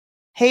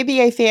Hey,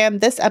 BA fam,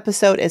 this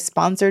episode is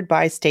sponsored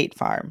by State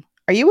Farm.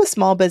 Are you a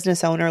small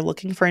business owner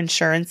looking for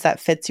insurance that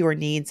fits your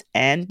needs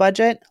and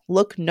budget?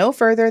 Look no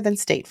further than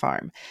State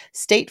Farm.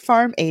 State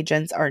Farm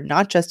agents are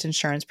not just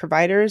insurance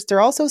providers,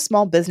 they're also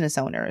small business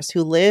owners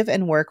who live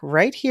and work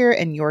right here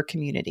in your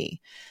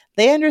community.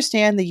 They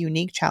understand the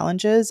unique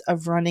challenges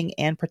of running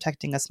and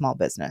protecting a small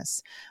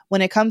business.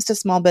 When it comes to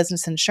small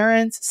business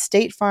insurance,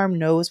 State Farm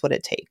knows what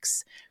it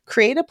takes.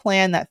 Create a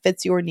plan that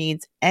fits your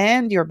needs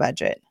and your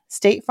budget.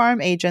 State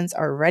Farm agents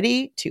are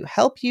ready to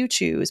help you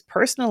choose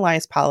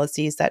personalized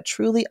policies that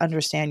truly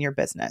understand your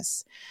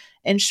business.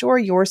 Insure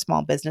your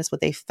small business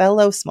with a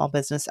fellow small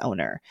business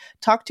owner.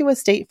 Talk to a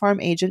State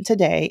Farm agent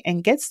today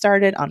and get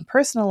started on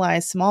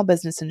personalized small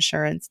business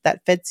insurance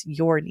that fits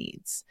your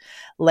needs.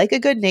 Like a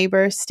good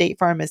neighbor, State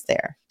Farm is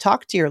there.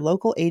 Talk to your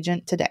local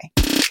agent today.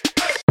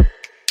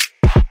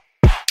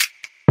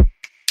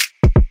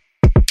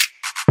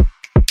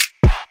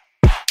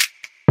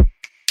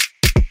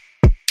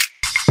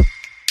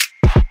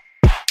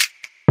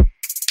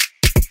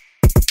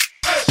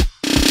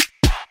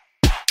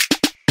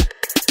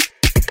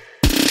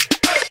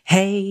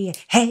 Hey,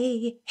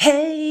 hey,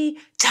 hey,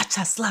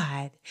 cha-cha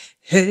slide.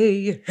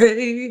 Hey,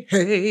 hey,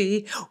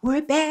 hey,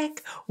 we're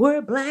back,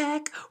 we're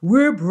black,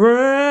 we're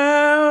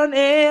brown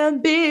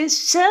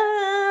ambition.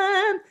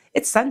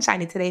 It's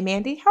sunshiny today,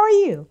 Mandy. How are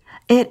you?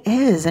 It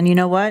is. And you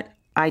know what?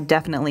 I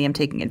definitely am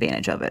taking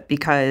advantage of it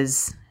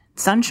because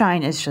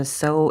sunshine is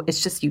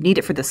you need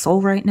it for the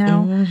soul right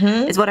now,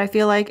 is what I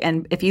feel like.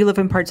 And if you live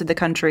in parts of the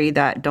country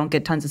that don't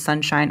get tons of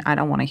sunshine, I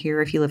don't want to hear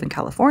if you live in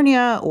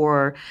California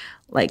or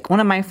like one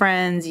of my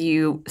friends,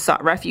 you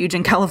sought refuge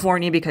in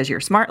California because you're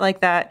smart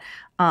like that.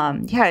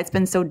 It's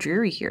been so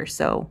dreary here.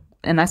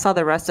 And I saw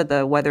the rest of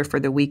the weather for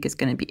the week is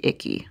going to be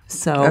icky.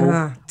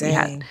 So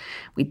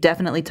we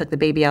definitely took the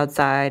baby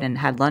outside and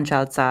had lunch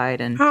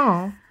outside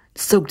and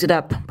soaked it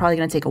up. Probably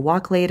going to take a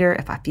walk later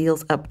if I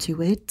feels up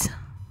to it.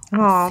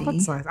 Oh,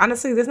 that's nice.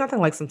 Honestly, there's nothing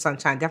like some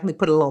sunshine. Definitely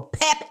put a little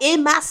pep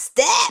in my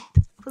step.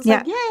 I was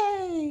like,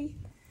 yay.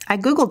 I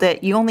Googled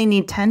it. You only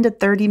need 10 to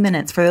 30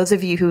 minutes. For those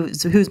of you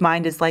whose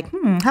mind is like,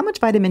 how much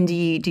vitamin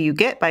D do you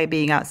get by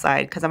being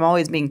outside? Because I'm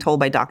always being told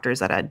by doctors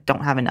that I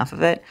don't have enough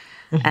of it.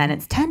 And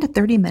it's 10 to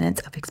 30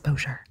 minutes of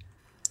exposure.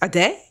 A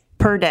day?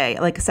 Per day.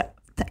 Like, so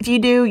if you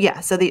do, yeah.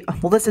 So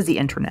this is the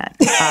internet.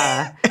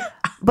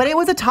 But it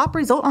was a top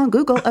result on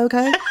Google,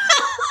 okay?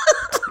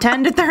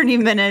 10 to 30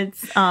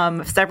 minutes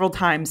several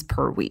times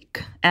per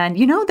week. And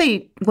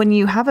when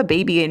you have a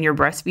baby and you're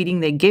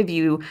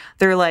breastfeeding,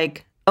 they're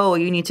like, oh,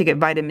 you need to get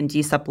vitamin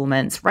D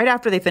supplements right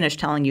after they finish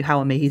telling you how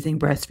amazing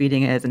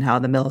breastfeeding is and how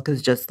the milk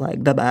is just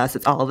like the best.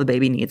 It's all the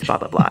baby needs, blah,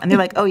 blah, blah. And they're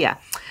like, oh, yeah,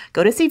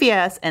 go to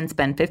CVS and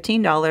spend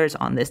 $15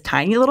 on this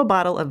tiny little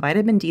bottle of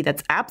vitamin D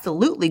that's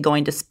absolutely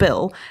going to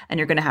spill. And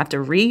you're going to have to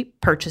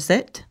repurchase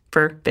it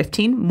for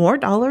 $15 more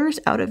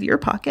out of your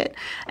pocket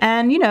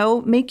and,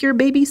 make your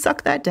baby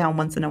suck that down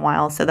once in a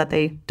while so that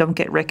they don't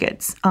get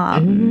rickets.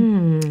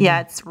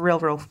 Yeah, it's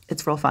real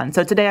fun.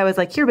 So today I was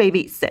like, here,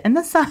 baby, sit in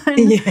the sun.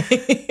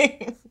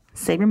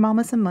 Save your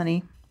mama some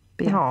money.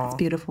 But yeah, it's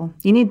beautiful.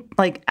 You need,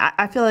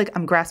 I feel like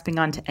I'm grasping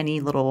onto any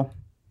little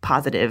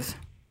positive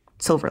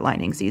silver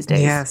linings these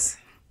days. Yes.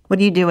 What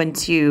are you doing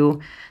to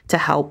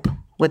help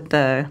with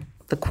the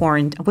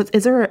quarantine?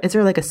 Is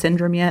there like a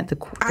syndrome yet? The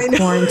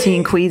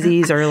quarantine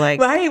queasies or like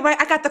right.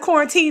 I got the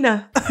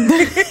quarantina.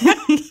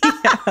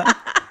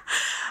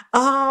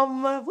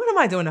 What am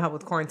I doing to help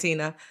with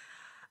quarantina?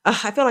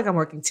 I feel like I'm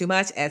working too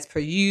much as per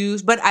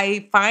usual, but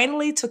I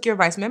finally took your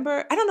advice.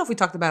 Remember, I don't know if we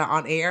talked about it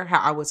on air, how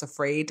I was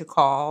afraid to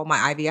call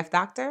my IVF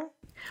doctor.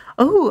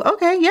 Oh,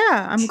 okay.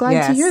 Yeah. I'm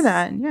glad to hear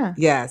that. Yeah.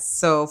 Yes.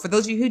 So for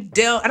those of you who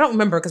don't, I don't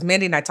remember because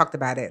Mandy and I talked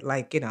about it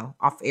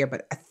off air,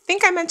 but I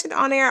think I mentioned it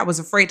on air. I was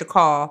afraid to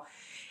call.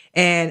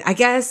 And I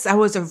guess I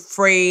was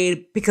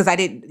afraid because I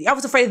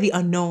was afraid of the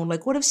unknown.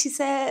 Like, what if she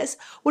says,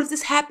 what if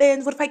this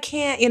happens? What if I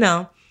can't,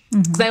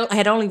 Because I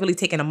had only really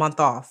taken a month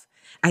off.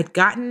 I'd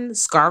gotten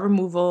scar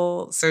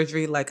removal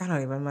surgery, I don't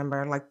even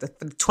remember, the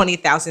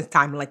 20,000th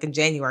time, in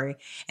January.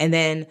 And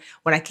then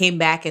when I came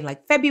back in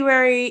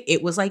February,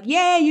 it was like,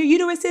 yeah, your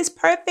uterus is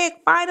perfect.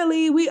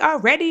 Finally, we are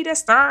ready to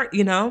start,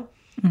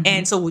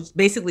 And so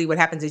basically what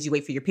happens is you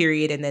wait for your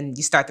period and then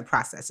you start the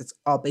process. It's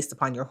all based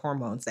upon your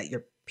hormones that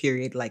your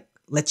period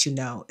lets you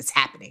know it's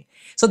happening.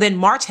 So then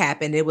March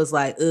happened. It was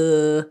like,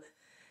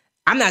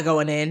 I'm not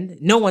going in.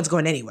 No one's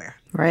going anywhere.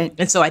 Right.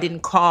 And so I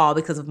didn't call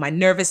because of my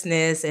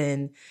nervousness.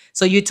 And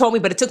so you told me,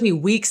 but it took me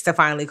weeks to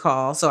finally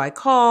call. So I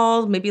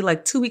called maybe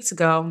 2 weeks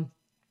ago.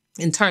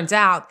 And turns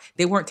out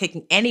they weren't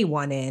taking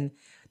anyone in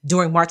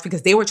during March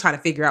because they were trying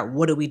to figure out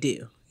what do we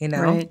do,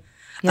 Right.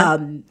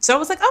 Yep. So I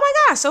was like, oh my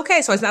gosh,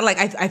 okay. So it's not like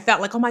I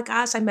felt like, oh my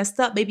gosh, I messed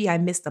up. Maybe I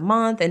missed a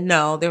month. And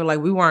no, they were like,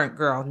 we weren't,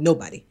 girl,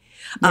 nobody.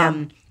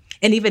 Yeah.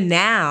 And even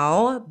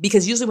now,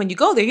 because usually when you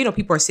go there,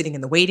 people are sitting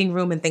in the waiting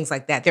room and things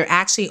like that. They're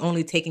actually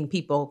only taking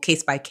people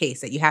case by case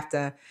that you have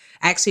to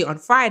actually on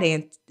Friday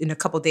and in a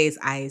couple of days,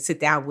 I sit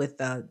down with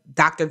the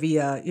doctor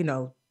via,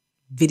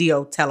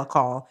 video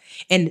telecall,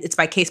 and it's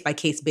by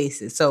case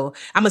basis. So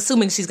I'm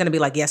assuming she's going to be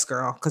like, yes,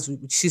 girl, because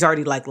she's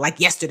already like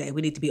yesterday,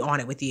 we need to be on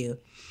it with you.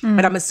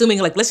 But I'm assuming,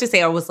 like, let's just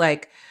say I was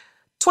like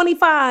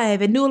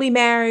 25 and newly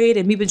married,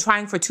 and we've been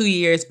trying for 2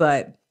 years,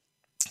 but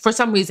for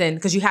some reason,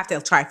 because you have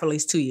to try for at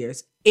least 2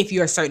 years if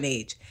you're a certain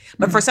age.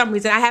 But for some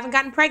reason, I haven't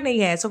gotten pregnant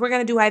yet. So we're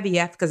going to do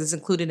IVF because it's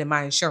included in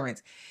my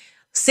insurance.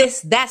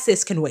 That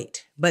cis can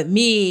wait. But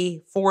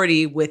me,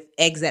 40, with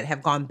eggs that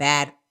have gone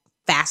bad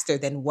faster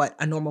than what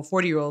a normal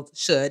 40-year-old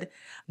should,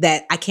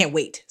 that I can't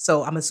wait.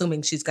 So I'm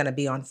assuming she's going to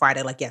be on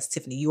Friday. Like, yes,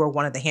 Tiffany, you are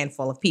one of the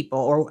handful of people,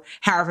 or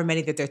however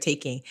many that they're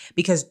taking,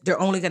 because they're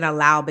only going to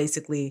allow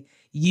basically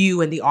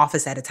you in the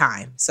office at a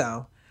time.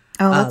 So.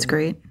 Oh, that's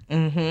great.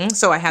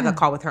 So I had the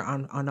call with her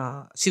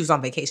on she was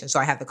on vacation. So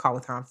I had the call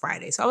with her on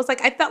Friday. So I was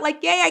like, I felt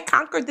like, yay, I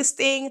conquered this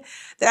thing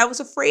that I was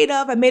afraid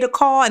of. I made a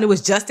call and it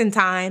was just in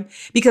time,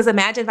 because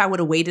imagine if I would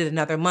have waited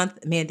another month,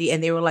 Mandy,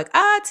 and they were like,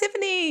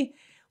 Tiffany,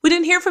 we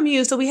didn't hear from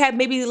you. So we had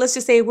maybe, let's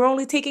just say we're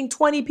only taking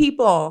 20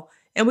 people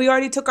and we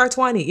already took our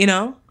 20, you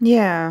know?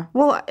 Yeah.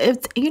 Well,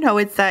 it's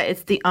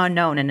the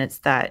unknown, and it's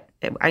that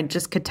I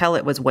just could tell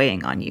it was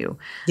weighing on you.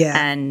 Yeah.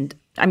 And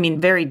I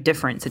mean, very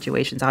different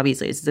situations.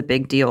 Obviously, this is a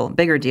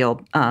bigger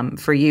deal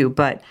for you.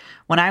 But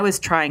when I was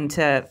trying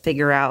to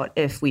figure out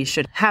if we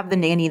should have the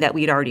nanny that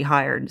we'd already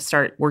hired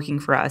start working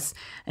for us,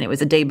 and it was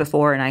the day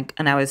before,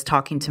 and I was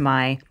talking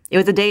to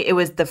it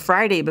was the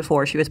Friday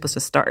before she was supposed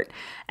to start,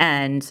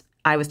 and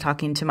I was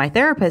talking to my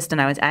therapist,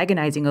 and I was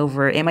agonizing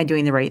over, am I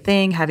doing the right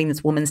thing, having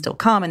this woman still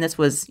come? And this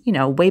was,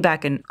 way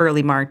back in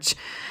early March.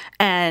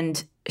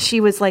 And she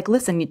was like,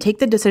 listen, you take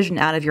the decision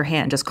out of your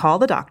hand. Just call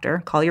the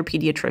doctor, call your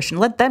pediatrician,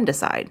 let them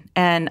decide.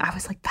 And I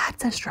was like,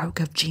 that's a stroke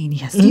of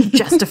genius. You've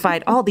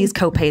justified all these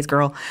copays,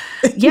 girl.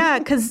 Yeah,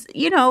 because,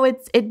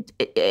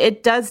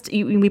 it does,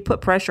 we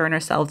put pressure on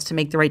ourselves to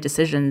make the right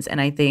decisions.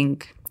 And I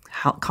think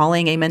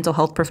calling a mental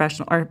health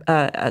professional or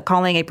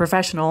calling a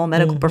professional,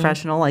 medical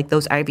professional like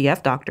those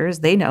IVF doctors,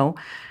 they know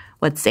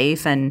what's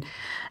safe. And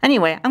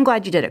anyway, I'm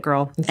glad you did it,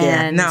 girl.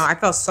 Yeah, and no, I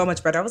felt so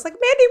much better. I was like,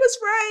 Mandy was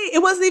right.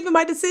 It wasn't even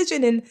my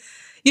decision. And,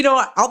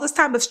 all this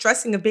time of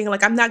stressing of being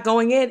like, I'm not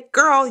going in.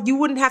 Girl, you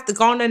wouldn't have to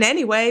go in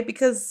anyway,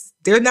 because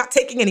they're not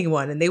taking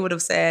anyone. And they would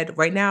have said,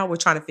 right now, we're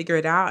trying to figure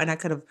it out. And I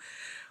could have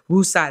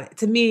woosed it.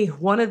 To me,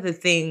 one of the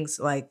things,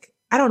 like,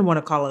 I don't want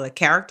to call it a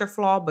character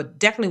flaw, but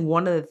definitely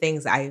one of the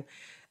things I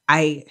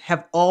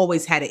have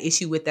always had an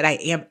issue with that I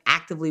am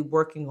actively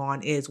working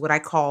on is what I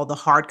call the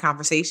hard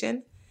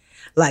conversation.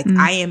 Like,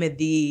 I am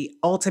the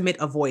ultimate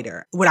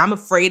avoider. When I'm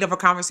afraid of a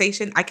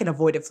conversation, I can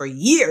avoid it for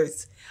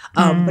years.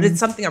 But it's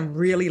something I'm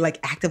really like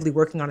actively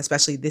working on,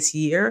 especially this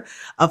year,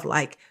 of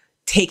like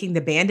taking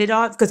the Band-Aid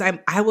off. Because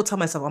I will tell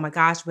myself, oh my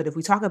gosh, but if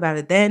we talk about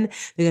it, then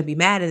they're going to be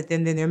mad. And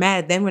then they're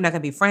mad. Then we're not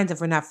going to be friends. If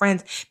we're not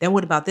friends, then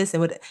what about this?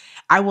 And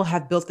I will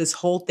have built this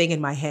whole thing in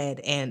my head.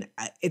 And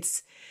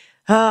it's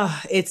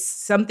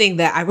something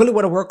that I really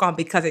want to work on,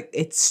 because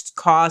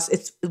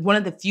it's one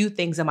of the few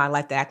things in my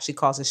life that actually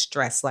causes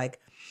stress. Like,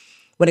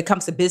 when it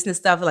comes to business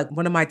stuff, like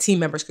one of my team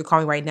members could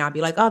call me right now and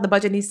be like, oh, the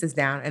budget needs this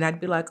down. And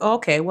I'd be like, oh,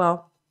 okay,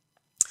 well,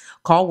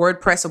 call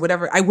WordPress or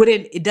whatever.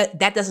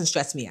 That doesn't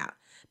stress me out.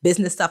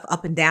 Business stuff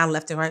up and down,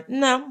 left and right.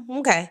 No,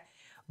 okay.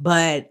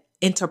 But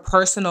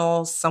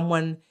interpersonal,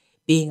 someone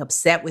being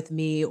upset with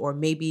me, or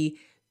maybe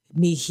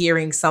me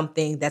hearing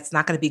something that's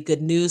not going to be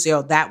good news,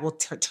 that will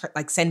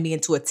like send me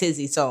into a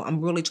tizzy. So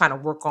I'm really trying to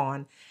work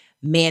on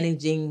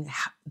managing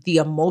the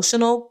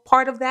emotional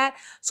part of that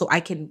so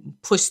I can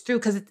push through,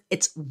 because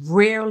it's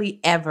rarely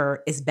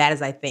ever as bad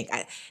as I think.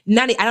 I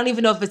don't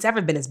even know if it's ever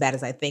been as bad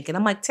as I think. And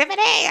I'm like,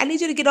 Tiffany, I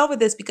need you to get over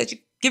this, because you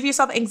give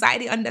yourself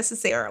anxiety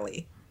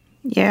unnecessarily.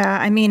 Yeah,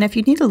 I mean, if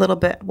you need a little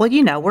bit, well,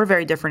 we're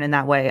very different in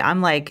that way.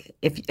 I'm like,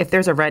 if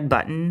there's a red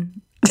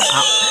button,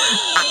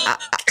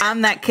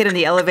 I'm that kid in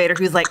the elevator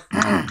who's like,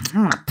 I'm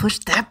gonna push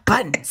that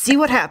button, see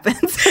what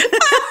happens.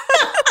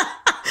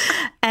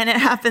 And it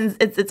happens.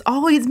 It's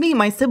always me.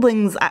 My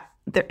siblings,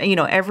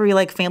 every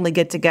like family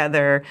get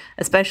together,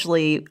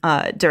 especially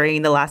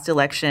during the last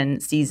election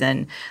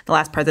season, the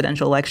last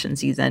presidential election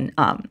season,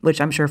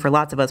 which I'm sure for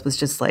lots of us was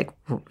just like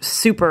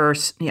super,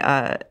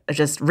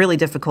 just really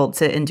difficult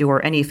to endure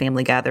any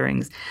family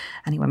gatherings.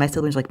 Anyway, my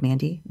siblings are like,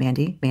 Mandy,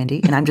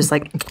 and I'm just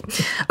like,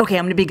 okay,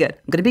 I'm gonna be good.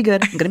 I'm gonna be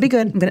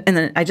good. And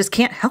then I just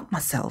can't help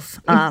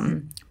myself.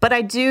 But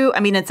I do. I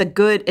mean, it's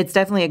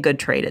definitely a good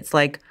trait. It's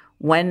like,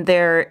 when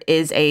there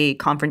is a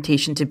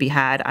confrontation to be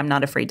had, I'm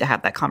not afraid to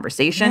have that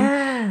conversation.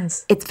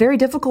 Yes. It's very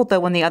difficult, though,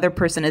 when the other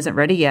person isn't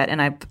ready yet.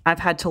 And I've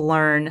had to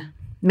learn,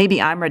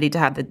 maybe I'm ready to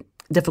have the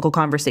difficult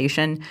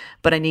conversation,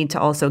 but I need to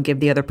also give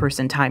the other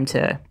person time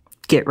to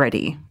get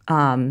ready.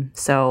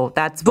 So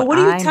that's what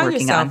I'm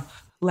working on.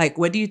 Like,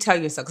 what do you tell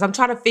yourself? Because I'm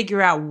trying to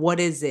figure out, what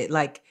is it?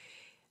 Like,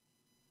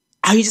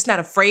 are you just not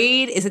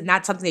afraid? Is it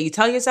not something that you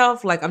tell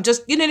yourself? Like, I'm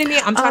just, you know what I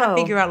mean? I'm trying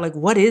to figure out, like,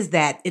 what is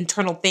that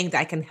internal thing that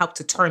I can help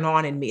to turn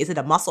on in me? Is it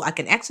a muscle I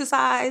can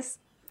exercise?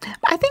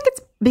 I think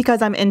it's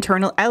because I'm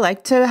internal. I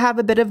like to have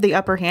a bit of the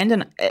upper hand,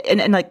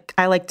 and like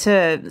I like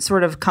to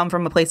sort of come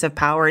from a place of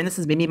power. And this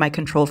is maybe my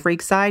control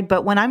freak side.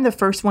 But when I'm the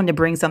first one to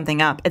bring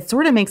something up, it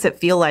sort of makes it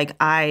feel like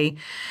I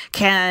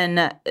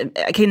can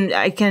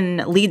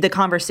lead the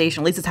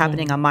conversation. At least it's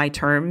happening on my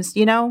terms,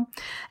 you know.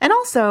 And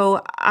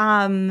also,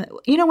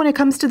 you know, when it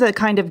comes to the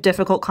kind of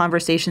difficult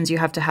conversations you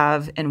have to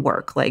have in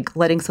work, like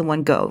letting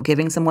someone go,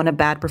 giving someone a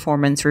bad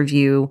performance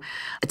review,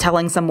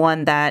 telling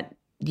someone that,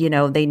 you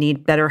know, they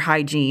need better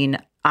hygiene.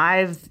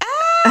 All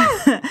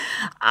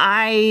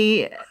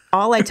I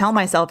tell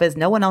myself is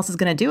no one else is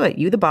going to do it.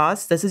 You, the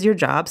boss, this is your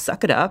job.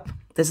 Suck it up.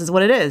 This is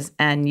what it is.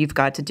 And you've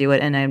got to do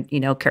it in a, you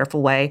know,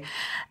 careful way.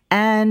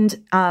 And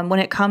when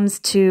it comes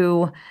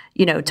to,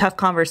 you know, tough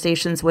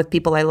conversations with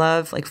people I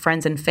love, like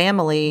friends and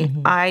family,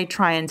 I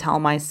try and tell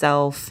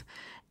myself,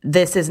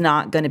 this is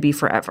not going to be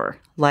forever.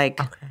 Like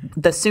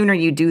the sooner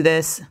you do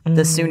this,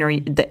 the sooner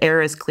the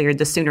air is cleared,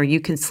 the sooner you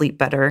can sleep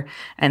better,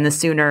 and the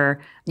sooner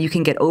you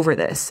can get over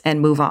this and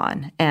move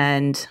on.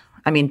 And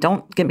I mean,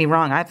 don't get me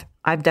wrong.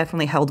 I've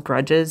definitely held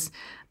grudges,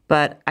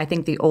 but I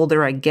think the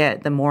older I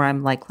get, the more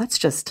I'm like, let's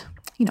just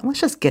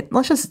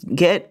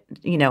get,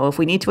 you know, if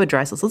we need to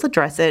address this, let's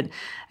address it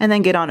and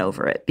then get on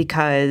over it,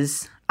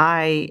 because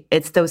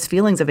it's those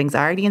feelings of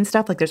anxiety and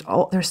stuff. Like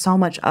there's so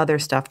much other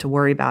stuff to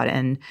worry about.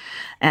 And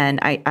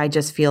I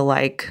just feel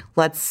like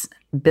let's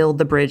build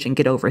the bridge and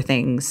get over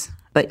things,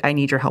 but I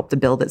need your help to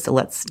build it. So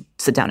let's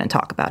sit down and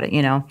talk about it,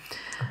 you know?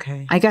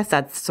 Okay. I guess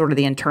that's sort of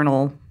the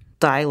internal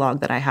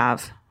dialogue that I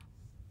have.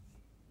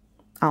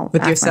 I'll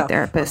With ask yourself. my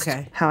therapist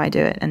how I do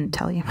it and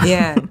tell you.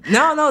 Yeah.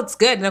 No, it's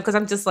good. No, because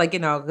I'm just like, you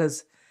know,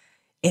 because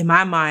in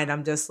my mind,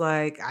 I'm just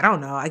like, I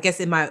don't know. I guess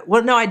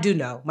no, I do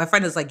know. My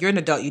friend is like, you're an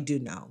adult, you do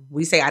know.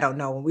 We say I don't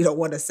know when we don't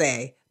want to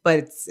say, but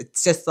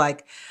it's just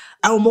like,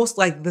 almost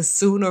like the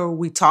sooner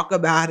we talk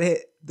about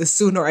it, the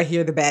sooner I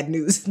hear the bad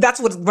news. That's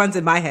what runs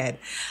in my head.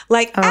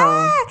 Like,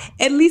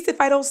 at least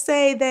if I don't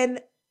say, then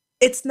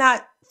it's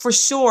not for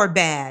sure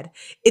bad.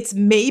 It's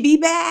maybe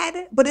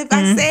bad, but if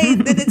I say,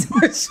 then it's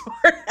for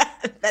sure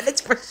then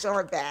it's for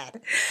sure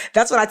bad.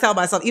 That's what I tell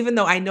myself, even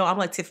though I know I'm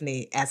like,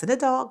 Tiffany, as an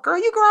adult, girl,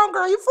 you grown,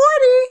 girl, you're 40.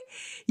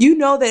 You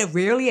know that it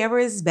rarely ever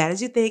is as bad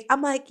as you think.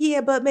 I'm like,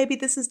 yeah, but maybe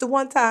this is the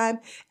one time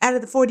out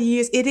of the 40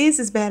 years it is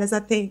as bad as I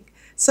think.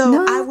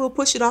 So I will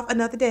push it off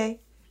another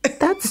day.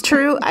 That's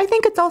true. I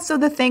think it's also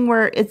the thing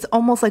where it's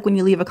almost like when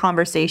you leave a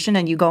conversation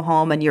and you go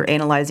home and you're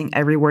analyzing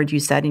every word you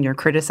said and you're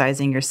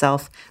criticizing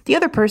yourself. The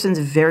other person's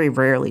very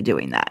rarely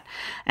doing that.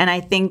 And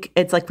I think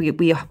it's like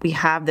we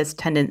have this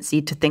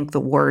tendency to think the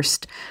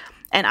worst.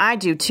 And I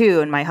do too.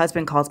 And my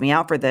husband calls me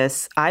out for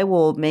this. I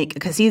will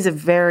because he's a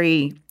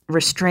very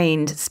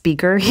restrained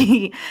speaker.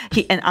 He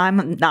and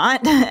I'm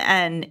not,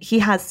 and he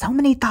has so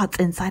many thoughts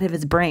inside of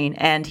his brain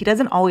and he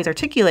doesn't always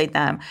articulate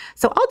them.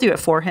 So I'll do it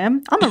for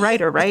him. I'm a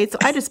writer, right? So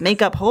I just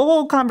make up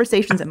whole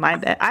conversations in my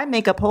head. I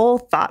make up whole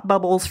thought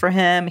bubbles for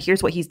him.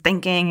 Here's what he's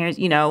thinking. Here's,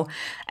 you know,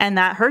 and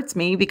that hurts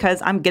me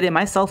because I'm getting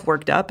myself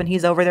worked up and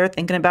he's over there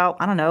thinking about,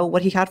 I don't know,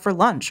 what he had for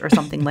lunch or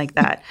something like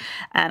that.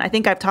 And I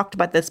think I've talked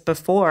about this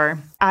before.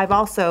 I've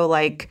also,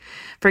 like,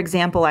 for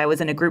example, I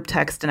was in a group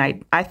text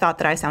and I thought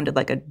that I sounded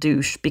like a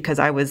douche because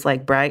I was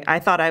like I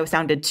thought I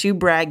sounded too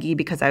braggy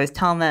because I was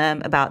telling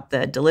them about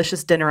the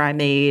delicious dinner I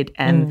made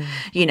and,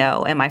 you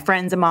know, and my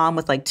friend's a mom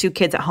with like 2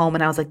 kids at home.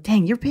 And I was like,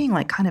 dang, you're being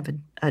like kind of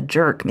a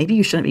jerk. Maybe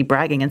you shouldn't be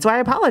bragging. And so I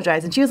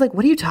apologized. And she was like,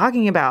 what are you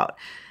talking about?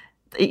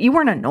 You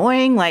weren't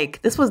annoying. Like,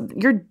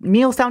 your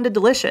meal sounded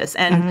delicious.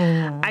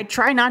 And I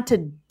try not to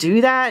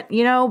do that,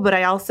 you know, but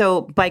I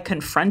also, by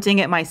confronting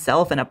it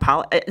myself and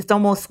it's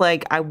almost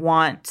like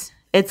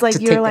it's like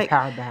you're like,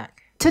 power back.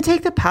 To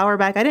take the power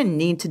back. I didn't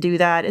need to do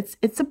that.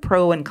 It's a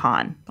pro and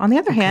con. On the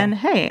other hand,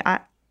 hey,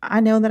 I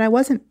know that I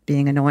wasn't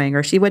being annoying,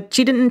 or she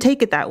didn't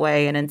take it that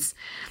way. And it's,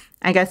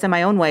 I guess in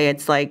my own way,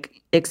 it's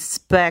like,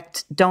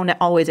 don't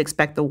always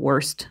expect the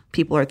worst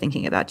people are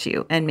thinking about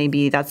you. And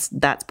maybe that's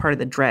part of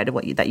the dread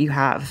of that you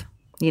have,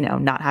 you know,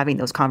 not having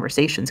those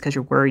conversations because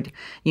you're worried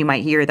you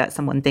might hear that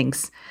someone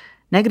thinks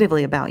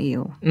negatively about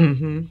you.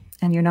 Mm-hmm.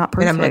 And you're not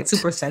perfect. And I'm like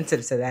super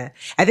sensitive to that.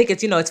 I think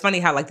it's, you know, it's funny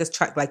how like this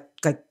like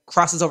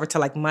crosses over to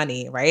like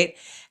money, right?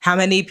 How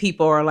many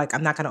people are like,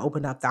 I'm not going to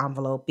open up the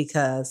envelope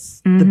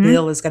because the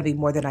bill is going to be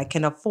more than I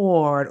can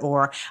afford,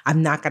 or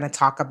I'm not going to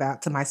talk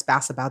to my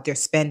spouse about their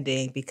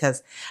spending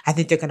because I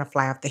think they're going to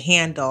fly off the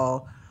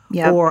handle.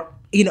 Yep. Or,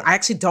 you know, I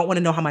actually don't want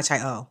to know how much I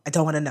owe. I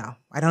don't want to know.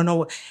 I don't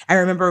know. I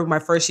remember my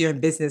first year in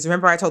business.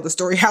 Remember I told the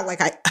story how like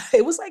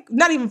it was like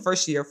not even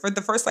first year. For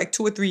the first like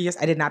 2 or 3 years,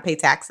 I did not pay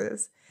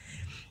taxes.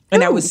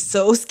 And I was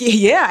so scared.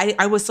 Yeah,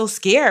 I was so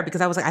scared because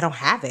I was like, I don't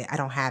have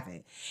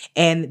it.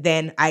 And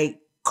then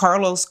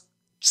Carlos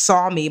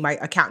saw me, my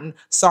accountant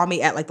saw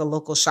me at like the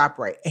local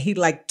ShopRite. And he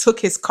like took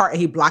his cart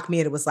and he blocked me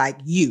and it was like,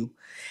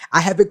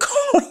 I have been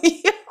calling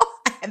you.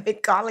 I have been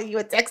calling you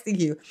and texting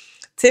you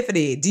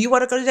Tiffany, do you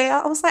want to go to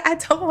jail? I was like, I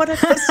don't want to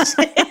go to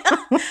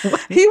jail.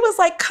 He was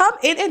like, come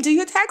in and do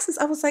your taxes.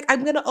 I was like,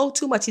 I'm going to owe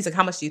too much. He's like,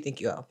 how much do you think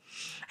you owe?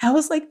 I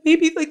was like,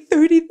 maybe like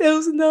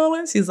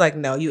 $30,000. He's like,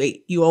 no, you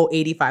owe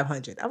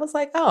 $8,500. I was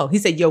like, oh. He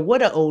said, you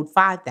would have owed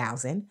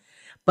 $5,000,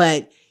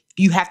 but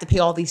you have to pay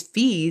all these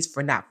fees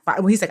for not.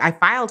 Well, he's like, I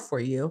filed for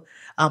you,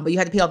 but you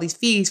had to pay all these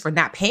fees for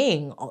not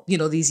paying,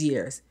 these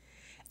years.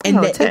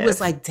 And it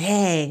was like,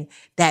 dang,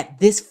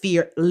 that this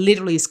fear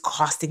literally is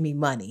costing me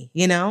money,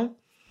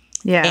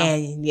 Yeah.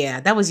 And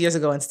that was years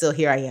ago, and still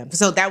here I am.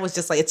 So that was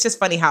just like, it's just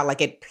funny how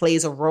like it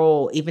plays a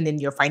role even in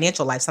your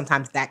financial life.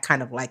 Sometimes that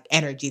kind of like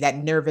energy, that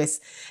nervous,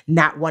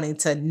 not wanting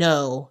to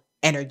know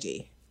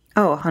energy.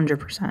 Oh,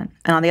 100%. And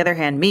on the other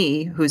hand,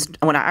 me,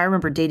 when I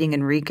remember dating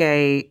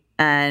Enrique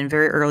and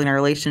very early in our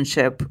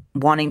relationship,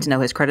 wanting to know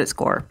his credit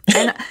score.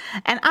 And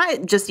I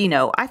just,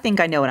 I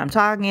think I know what I'm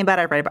talking about.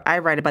 I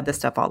write about this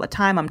stuff all the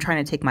time. I'm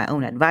trying to take my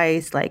own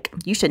advice. Like,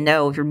 you should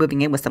know if you're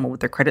moving in with someone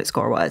what their credit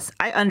score was.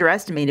 I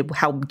underestimated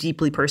how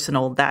deeply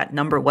personal that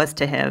number was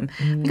to him.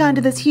 We got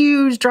into this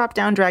huge drag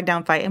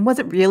down fight. And was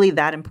it really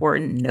that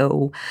important?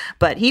 No.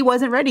 But he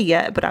wasn't ready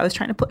yet. But I was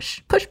trying to push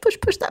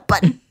that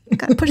button.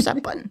 Gotta push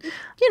that button.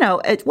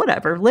 It's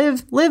whatever.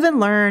 Live and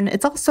learn.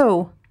 It's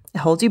also, it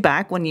holds you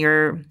back when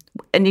you're,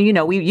 and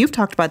you've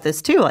talked about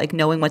this too, like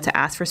knowing when to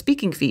ask for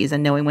speaking fees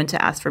and knowing when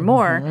to ask for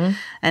more. Mm-hmm.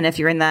 And if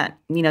you're in that,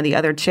 the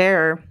other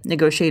chair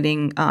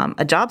negotiating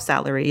a job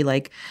salary,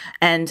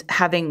 and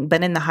having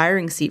been in the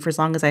hiring seat for as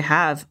long as I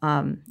have,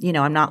 I'm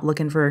not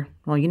looking for,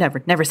 well, you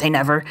never say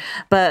never,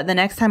 but the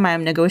next time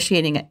I'm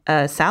negotiating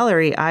a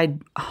salary, I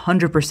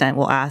 100%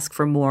 will ask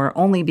for more,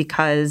 only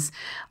because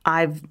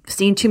I've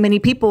seen too many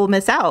people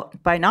miss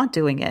out by not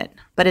doing it.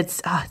 But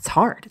it's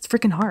hard. It's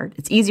freaking hard.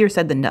 It's easier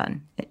said than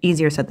done.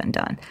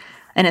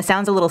 And it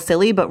sounds a little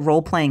silly, but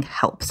role playing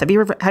helps. Have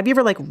you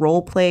ever like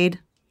role played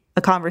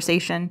a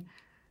conversation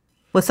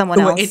with someone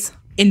else?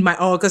 In my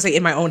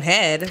own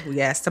head,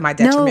 yes, to my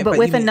detriment. No, but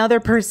with another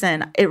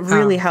person, it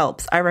really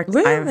helps.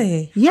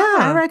 Really?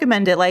 I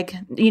recommend it. Like,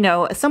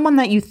 someone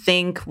that you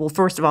think will,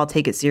 first of all,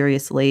 take it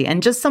seriously,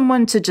 and just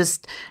someone to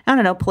just, I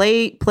don't know,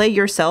 play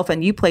yourself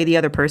and you play the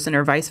other person,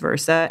 or vice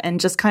versa, and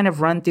just kind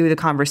of run through the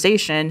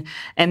conversation.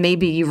 And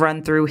maybe you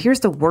run through,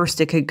 here's the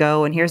worst it could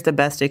go, and here's the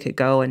best it could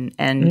go,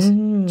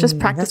 and just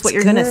practice what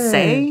you're going to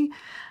say.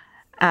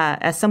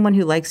 As someone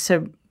who likes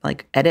to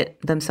like edit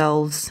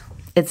themselves,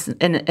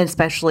 and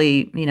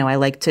especially, I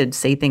like to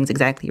say things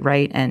exactly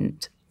right,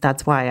 and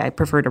that's why I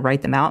prefer to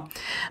write them out.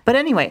 But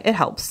anyway, it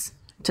helps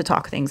to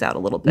talk things out a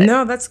little bit.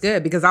 No, that's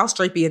good, because I'll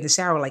straight be in the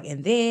shower like,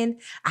 and then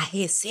I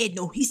had said,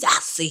 no, he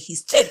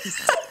said.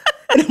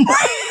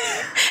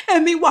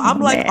 And meanwhile, I'm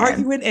like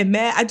arguing and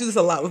mad. I do this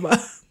a lot with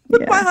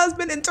my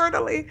husband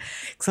internally,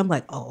 because I'm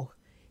like, oh,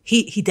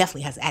 he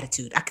definitely has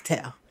attitude. I could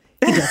tell.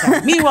 He does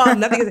that. Meanwhile,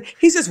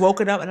 he's just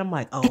woken up, and I'm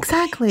like, oh,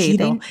 exactly.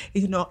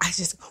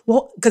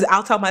 because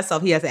I'll tell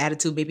myself he has an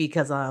attitude, maybe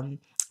because I'm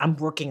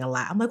working a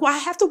lot. I'm like, well, I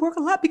have to work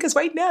a lot because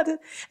right now,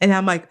 and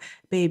I'm like,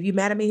 babe, you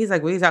mad at me? He's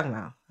like, what are you talking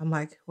about? I'm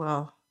like,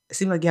 well, it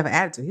seems like you have an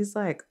attitude. He's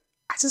like,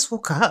 I just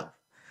woke up.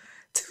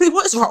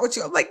 What's wrong with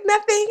you? I'm like,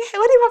 nothing. Hey,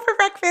 what do you want for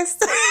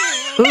breakfast?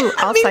 Ooh,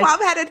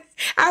 I've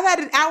had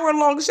an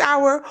hour-long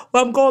shower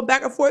while I'm going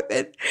back and forth,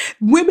 and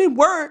women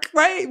work,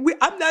 right?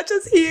 I'm not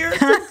just here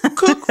to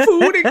cook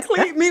food and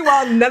clean.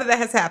 Meanwhile, none of that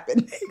has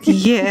happened.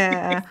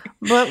 Yeah,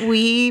 but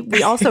we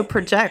also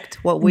project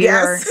what we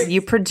are.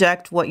 You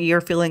project what you're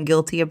feeling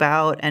guilty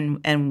about, and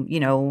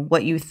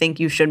what you think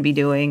you should be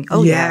doing.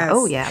 Oh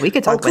yeah, we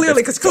could talk about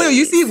clearly, because clearly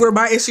you see where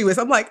my issue is.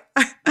 I'm like,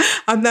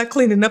 I'm not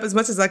cleaning up as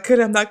much as I could.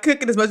 I'm not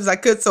cooking as much as I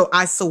could. So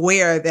I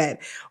swear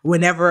that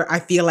whenever I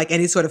feel like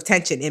any sort of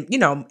tension,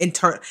 in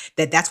turn,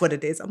 that's what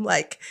it is. I'm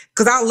like,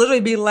 because I'll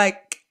literally be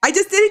like, I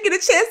just didn't get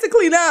a chance to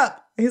clean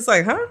up. And he's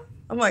like, huh?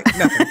 I'm like,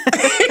 nothing.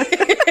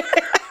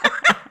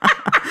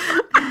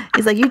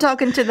 He's like, you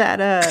talking to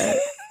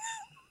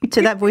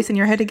that voice in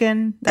your head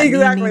again? That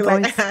exactly.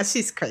 Like,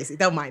 she's crazy.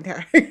 Don't mind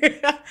her.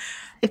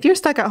 If you're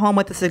stuck at home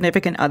with a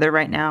significant other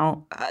right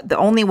now, the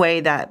only way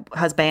that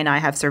husband and I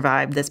have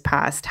survived this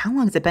past, how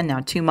long has it been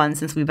now? 2 months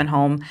since we've been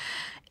home,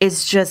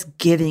 is just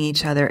giving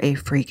each other a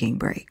freaking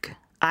break.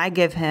 I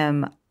give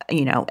him,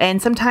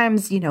 and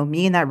sometimes,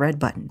 me and that red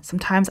button,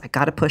 sometimes I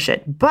got to push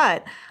it.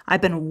 But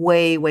I've been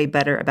way, way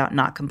better about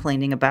not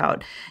complaining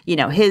about,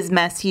 his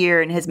mess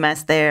here and his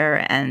mess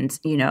there, and,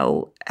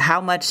 how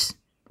much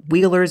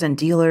Wheelers and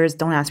Dealers,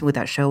 don't ask me what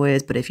that show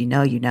is, but if you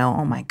know,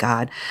 oh my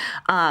God.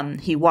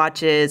 He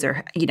watches,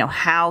 or,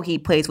 how he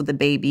plays with the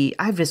baby.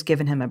 I've just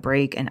given him a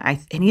break, and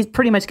he's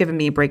pretty much given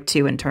me a break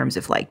too, in terms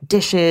of like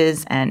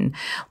dishes and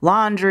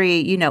laundry.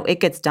 It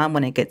gets done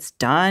when it gets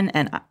done.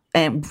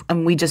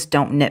 And we just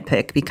don't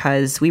nitpick,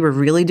 because we were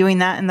really doing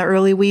that in the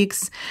early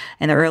weeks,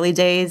 in the early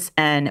days,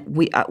 and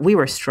we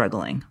were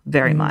struggling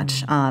very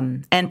much.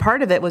 And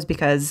part of it was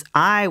because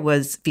I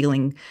was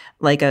feeling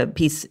like a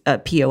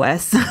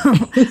POS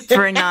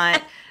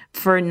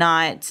for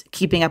not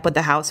keeping up with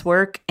the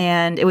housework.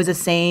 And it was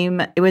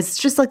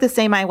just like the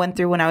same I went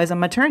through when I was on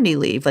maternity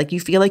leave. Like, you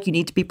feel like you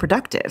need to be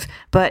productive,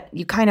 but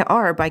you kind of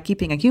are by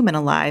keeping a human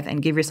alive,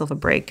 and give yourself a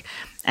break.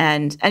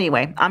 And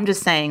anyway, I'm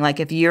just saying, like,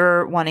 if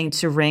you're wanting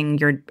to wring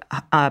your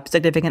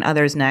significant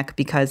other's neck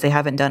because they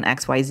haven't done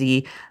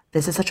XYZ,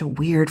 this is such a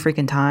weird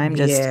freaking time.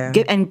 Just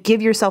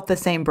give yourself the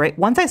same break.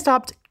 Once I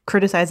stopped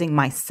criticizing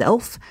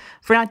myself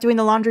for not doing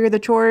the laundry or the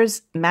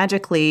chores,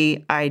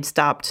 magically I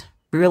stopped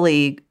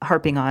really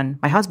harping on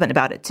my husband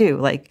about it too.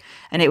 Like,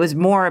 and it was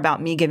more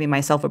about me giving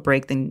myself a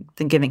break than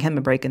giving him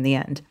a break in the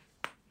end.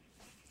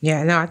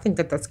 Yeah, no, I think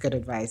that's good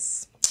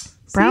advice.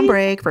 Brown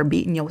break for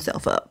beating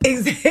yourself up.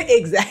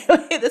 Exactly.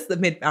 This is the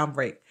mid-pound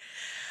break.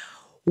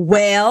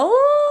 Well,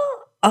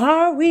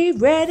 are we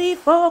ready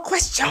for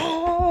questions?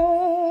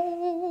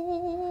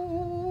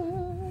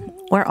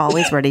 We're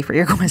always ready for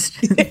your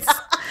questions.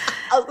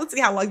 Let's see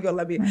how long you're going to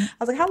let me. I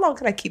was like, how long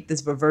can I keep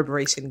this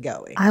reverberation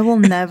going? I will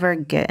never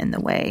get in the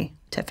way,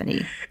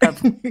 Tiffany,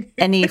 of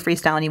any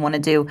freestyling you want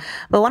to do.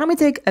 But why don't we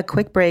take a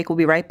quick break? We'll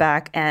be right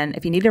back. And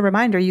if you need a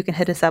reminder, you can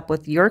hit us up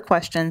with your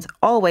questions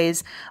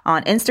always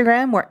on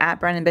Instagram. We're at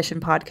Brown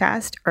Ambition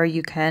Podcast, or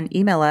you can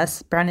email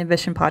us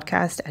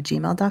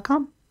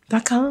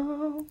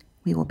brownambitionpodcast@gmail.com.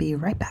 We will be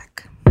right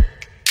back.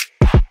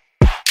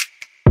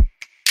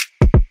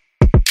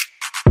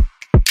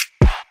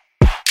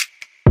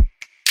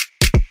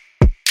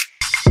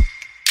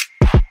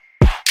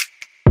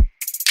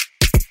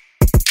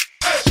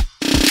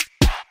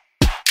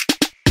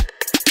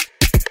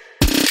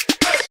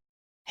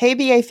 Hey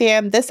BA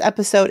fam, this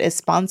episode is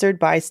sponsored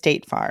by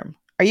State Farm.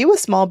 Are you a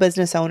small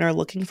business owner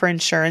looking for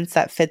insurance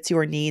that fits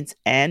your needs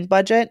and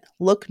budget?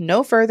 Look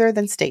no further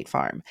than State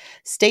Farm.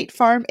 State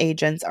Farm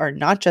agents are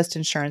not just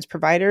insurance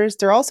providers,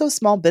 they're also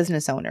small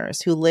business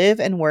owners who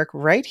live and work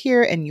right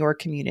here in your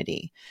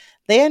community.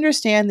 They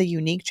understand the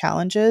unique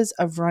challenges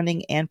of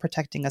running and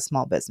protecting a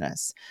small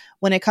business.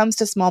 When it comes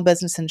to small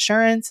business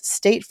insurance,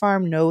 State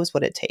Farm knows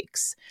what it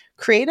takes.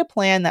 Create a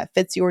plan that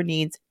fits your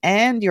needs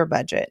and your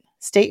budget.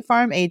 State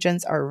Farm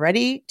agents are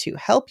ready to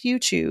help you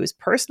choose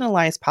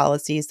personalized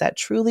policies that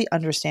truly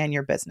understand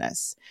your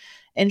business.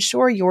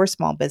 Insure your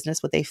small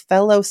business with a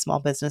fellow small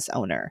business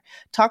owner.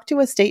 Talk to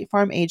a State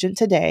Farm agent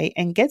today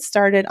and get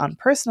started on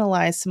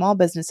personalized small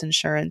business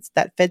insurance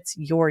that fits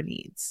your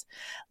needs.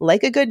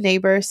 Like a good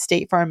neighbor,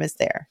 State Farm is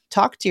there.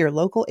 Talk to your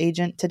local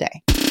agent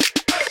today.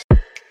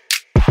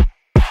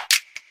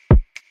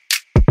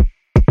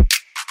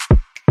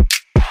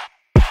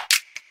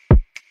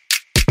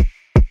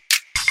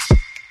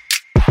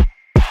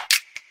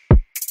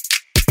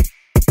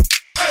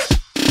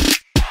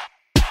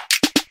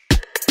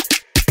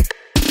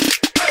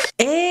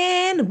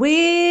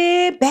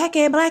 We're back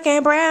in Black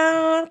and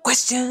Brown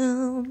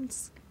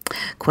questions.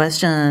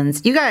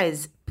 You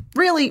guys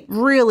really,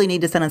 really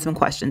need to send us some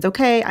questions,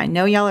 okay? I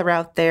know y'all are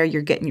out there.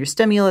 You're getting your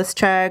stimulus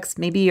checks.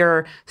 Maybe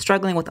you're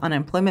struggling with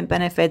unemployment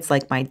benefits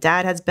like my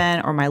dad has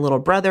been, or my little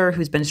brother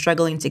who's been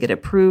struggling to get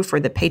approved for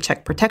the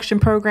Paycheck Protection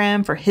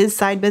Program for his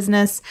side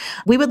business.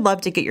 We would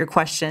love to get your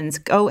questions.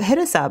 Go hit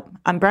us up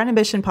on Brown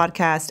Ambition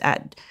Podcast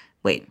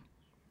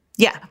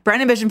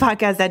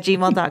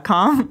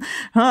brownambitionpodcast@gmail.com.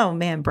 Oh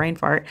man, brain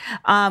fart.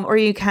 Or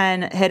you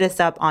can hit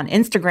us up on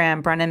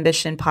Instagram, Brown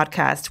Ambition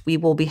Podcast. We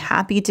will be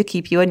happy to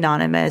keep you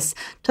anonymous.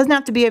 Doesn't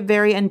have to be a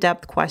very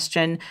in-depth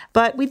question,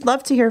 but we'd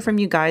love to hear from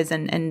you guys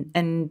and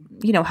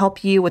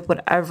help you with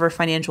whatever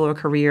financial or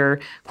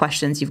career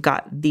questions you've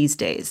got these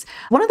days.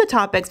 One of the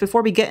topics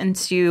before we get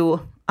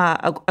into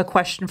a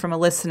question from a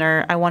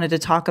listener I wanted to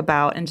talk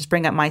about and just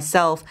bring up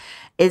myself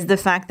is the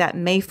fact that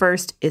May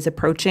 1st is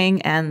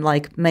approaching, and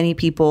like many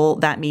people,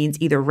 that means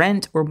either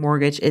rent or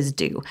mortgage is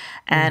due.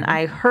 And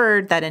I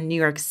heard that in New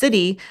York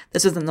City,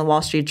 this was in the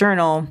Wall Street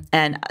Journal,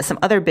 and some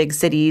other big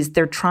cities,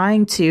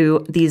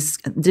 these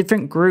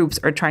different groups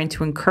are trying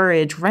to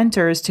encourage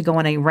renters to go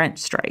on a rent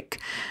strike.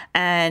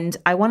 And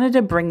I wanted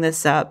to bring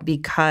this up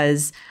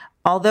because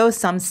although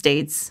some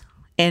states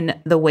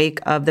in the wake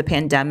of the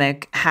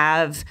pandemic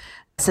have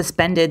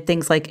suspended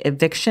things like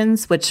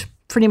evictions, which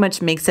pretty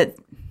much makes it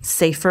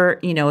safer,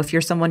 if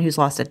you're someone who's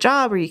lost a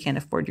job or you can't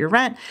afford your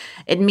rent,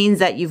 it means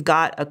that you've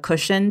got a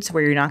cushion to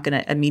where you're not going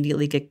to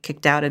immediately get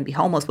kicked out and be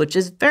homeless, which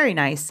is very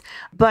nice.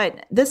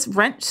 But this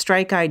rent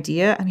strike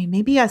idea,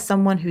 maybe as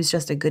someone who's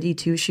just a goody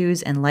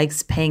two-shoes and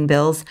likes paying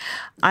bills,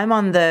 I'm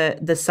on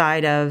the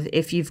side of,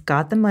 if you've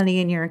got the money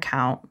in your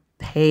account,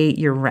 pay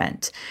your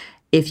rent.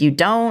 If you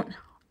don't,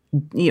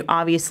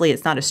 obviously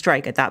it's not a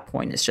strike at that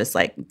point. It's just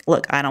like,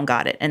 look, I don't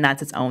got it. And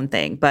that's its own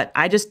thing. But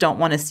I just don't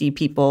want to see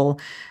people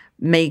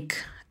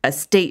make a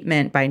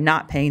statement by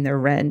not paying their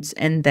rent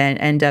and then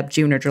end up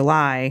June or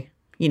July,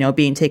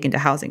 being taken to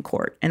housing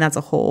court. And that's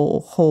a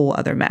whole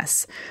other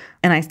mess.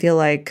 And I feel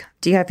like,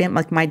 do you have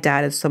family? Like, my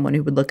dad is someone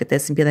who would look at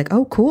this and be like,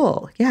 oh,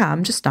 cool. Yeah,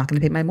 I'm just not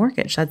going to pay my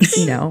mortgage.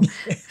 That's,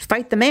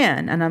 fight the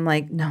man. And I'm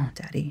like, no,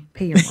 Daddy,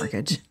 pay your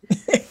mortgage.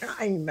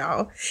 I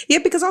know. Yeah,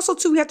 because also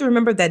too, we have to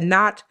remember that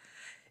not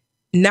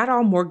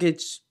all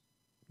mortgage,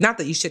 Not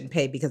that you shouldn't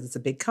pay because it's a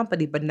big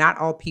company, but not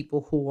all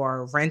people who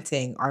are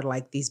renting are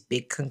like these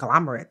big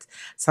conglomerates.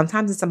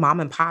 Sometimes it's a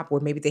mom and pop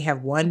where maybe they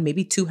have one,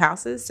 maybe two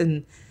houses.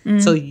 And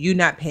so you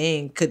not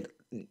paying could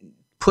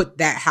put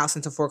that house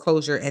into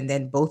foreclosure and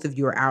then both of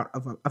you are out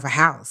of a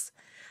house.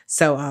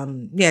 So,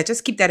 yeah,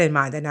 just keep that in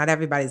mind that not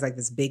everybody's like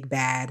this big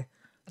bad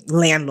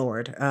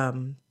landlord.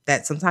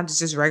 That sometimes it's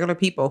just regular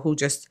people who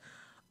just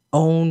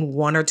own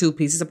one or two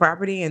pieces of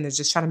property and they're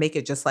just trying to make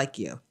it just like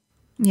you.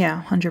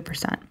 Yeah,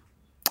 100%.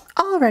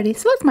 Alrighty,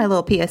 so that's my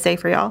little PSA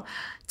for y'all.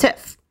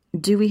 Tiff,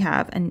 do we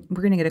have, and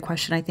we're going to get a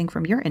question, I think,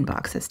 from your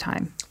inbox this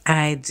time.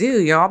 I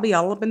do. Y'all be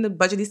all up in the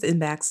Budgetista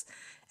inbox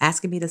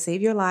asking me to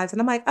save your lives.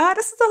 And I'm like,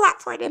 this is a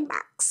lot for an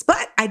inbox.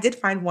 But I did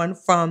find one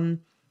from,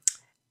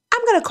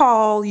 I'm going to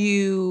call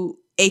you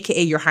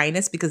AKA Your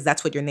Highness because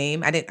that's what your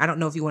name. I don't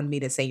know if you wanted me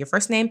to say your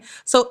first name.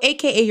 So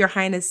AKA Your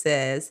Highness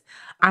says,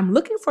 I'm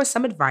looking for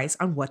some advice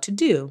on what to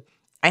do.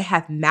 I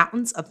have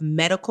mountains of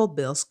medical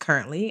bills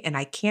currently, and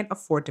I can't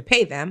afford to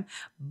pay them,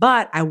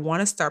 but I want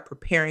to start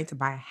preparing to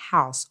buy a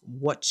house.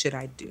 What should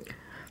I do?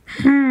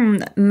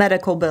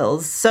 Medical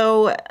bills.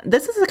 So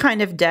this is the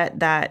kind of debt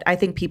that I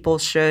think people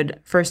should,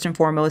 first and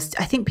foremost,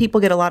 I think people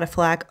get a lot of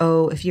flack.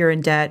 Oh, if you're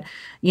in debt,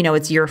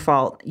 it's your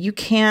fault. You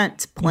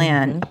can't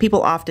plan.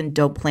 People often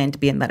don't plan to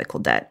be in medical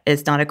debt.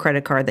 It's not a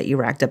credit card that you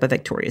racked up a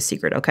Victoria's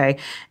Secret, okay?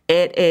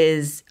 It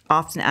is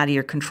often out of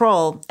your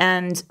control.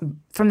 And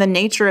from the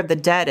nature of the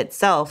debt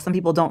itself, some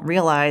people don't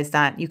realize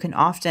that you can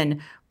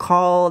often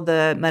call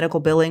the medical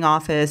billing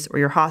office or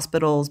your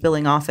hospital's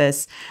billing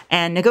office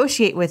and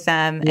negotiate with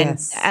them and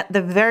at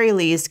the very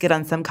least get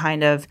on some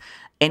kind of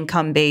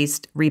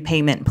income-based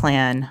repayment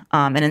plan.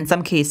 And in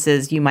some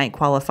cases, you might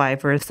qualify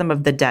for some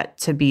of the debt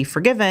to be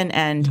forgiven.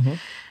 And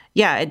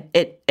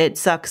it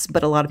sucks,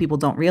 but a lot of people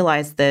don't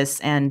realize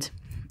this. And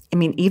I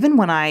mean, even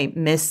when I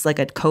miss like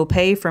a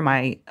copay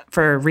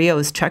for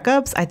Rio's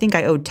checkups, I think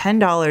I owed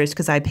 $10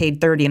 because I paid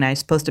 $30 and I was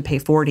supposed to pay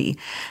 $40.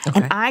 Okay.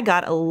 And I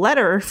got a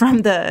letter from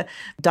the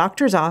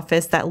doctor's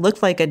office that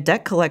looked like a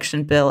debt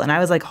collection bill, and I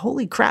was like,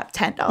 "Holy crap,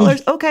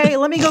 $10! Okay,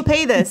 let me go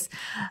pay this."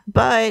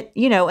 But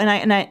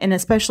and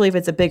especially if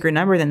it's a bigger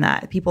number than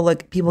that,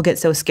 people get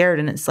so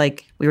scared, and it's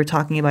like we were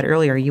talking about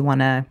earlier. You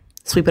want to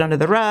sweep it under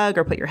the rug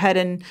or put your head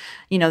in,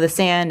 the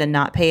sand and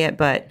not pay it,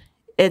 but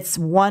it's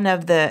one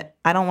of the,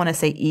 I don't want to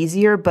say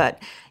easier,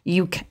 but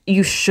you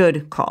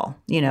should call.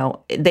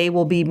 They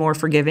will be more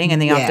forgiving,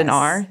 and they often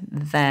are,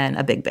 than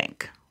a big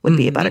bank would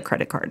be about a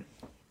credit card.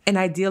 And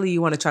ideally,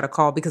 you want to try to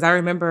call because I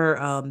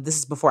remember this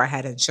is before I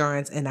had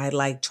insurance, and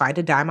I tried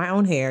to dye my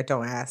own hair.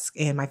 Don't ask,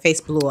 and my face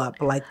blew up.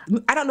 Like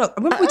I don't know.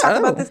 Remember we talked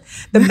about this,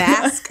 the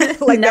mask, that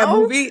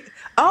movie.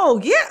 Oh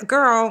yeah,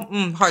 girl,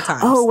 hard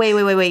times. Oh wait.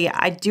 Yeah,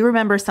 I do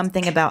remember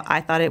something about. I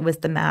thought it was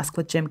The Mask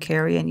with Jim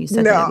Carrey, and you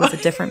said that it was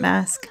a different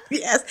mask.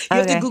 Yes, you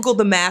have to Google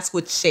The Mask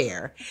with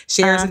Cher.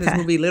 Cher's in this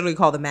movie, literally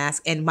called The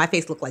Mask, and my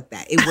face looked like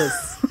that. It was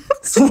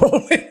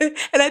swollen,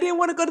 and I didn't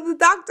want to go to the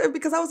doctor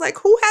because I was like,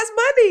 "Who has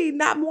money?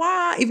 Not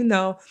moi." Even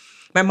though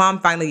my mom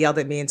finally yelled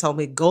at me and told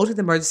me, "Go to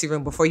the emergency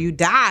room before you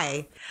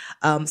die."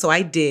 So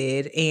I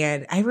did,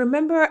 and I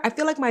remember. I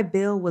feel like my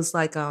bill was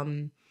like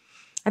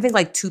I think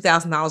like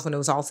 $2,000 when it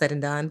was all said and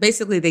done.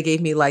 Basically, they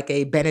gave me like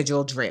a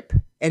Benadryl drip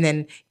and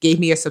then gave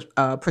me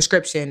a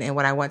prescription. And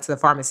when I went to the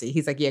pharmacy,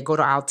 he's like, yeah, go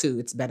to aisle 2.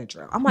 It's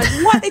Benadryl. I'm like,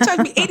 what? They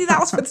charged me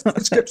 $80 for this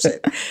prescription.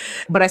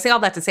 But I say all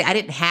that to say I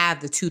didn't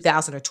have the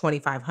 $2,000 or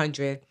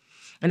 $2,500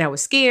 and I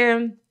was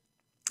scared.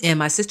 And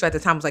my sister at the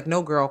time was like,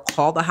 no, girl,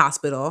 call the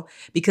hospital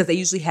because they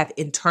usually have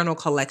internal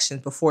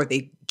collections before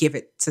they give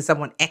it to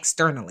someone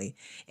externally.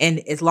 And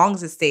as long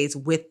as it stays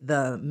with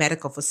the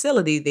medical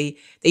facility, they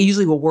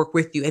usually will work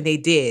with you. And they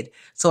did.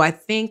 So I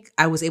think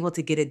I was able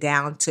to get it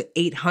down to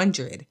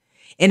 $800.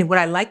 And what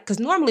I like, because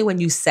normally when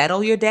you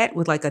settle your debt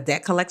with like a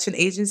debt collection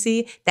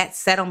agency, that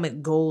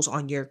settlement goes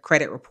on your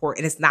credit report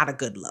and it's not a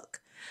good look.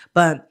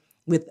 But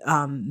with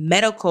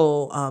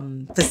medical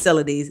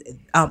facilities,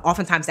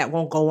 oftentimes that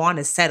won't go on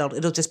as settled.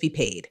 It'll just be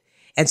paid.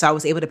 And so I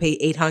was able to pay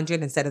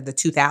 $800 instead of the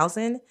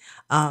 $2,000.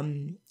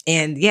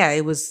 And yeah,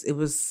 it was,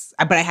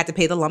 but I had to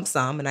pay the lump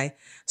sum and I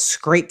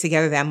scraped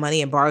together that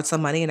money and borrowed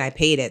some money and I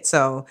paid it.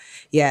 So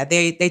yeah,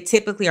 they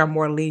typically are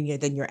more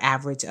lenient than your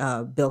average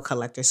bill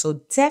collector.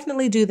 So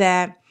definitely do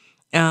that.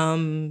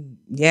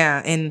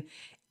 Yeah. And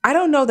I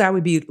don't know that I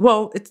would be,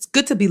 well, it's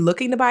good to be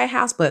looking to buy a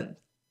house, but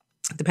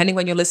depending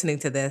when you're listening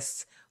to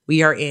this,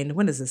 we are in,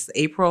 when is this,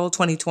 April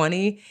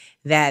 2020,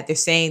 that they're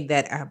saying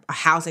that a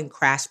housing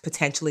crash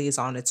potentially is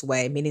on its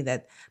way, meaning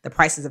that the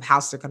prices of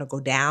houses are going to go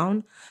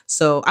down.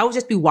 So I would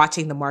just be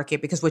watching the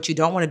market because what you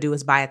don't want to do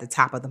is buy at the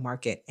top of the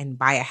market and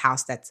buy a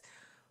house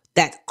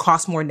that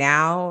costs more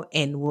now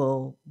and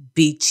will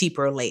be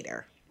cheaper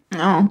later.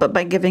 Oh, but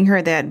by giving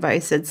her that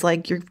advice, it's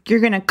like you're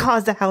going to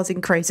cause a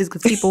housing crisis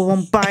because people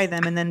won't buy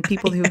them, and then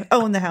people who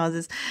own the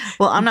houses.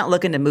 Well, I'm not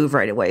looking to move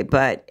right away,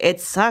 but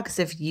it sucks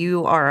if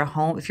you are a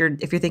home if you're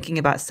thinking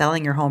about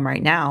selling your home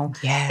right now.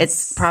 Yes.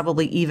 It's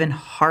probably even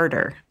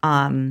harder.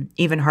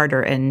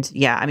 And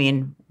yeah, I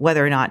mean,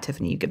 whether or not,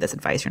 Tiffany, you give this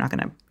advice, you're not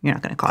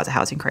gonna cause a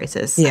housing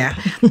crisis. Yeah.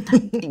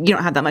 You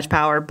don't have that much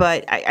power,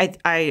 but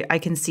I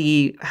can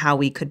see how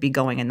we could be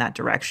going in that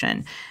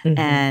direction.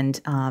 And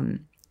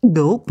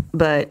nope,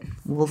 but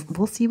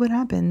we'll see what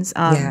happens.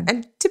 Yeah,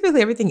 and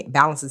typically everything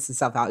balances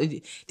itself out.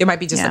 There might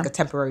be just like a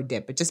temporary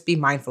dip, but just be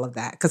mindful of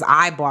that. Because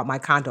I bought my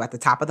condo at the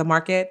top of the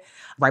market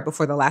right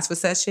before the last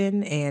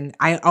recession, and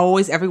I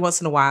always, every once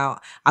in a while,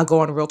 I'll go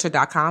on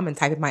Realtor.com and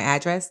type in my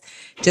address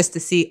just to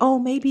see,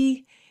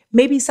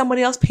 maybe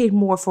somebody else paid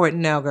more for it.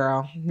 No,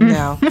 girl.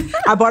 No.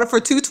 I bought it for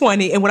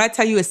 $220. And when I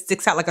tell you it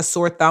sticks out like a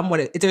sore thumb,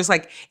 when it's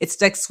like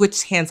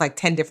switched hands like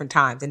 10 different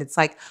times. And it's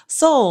like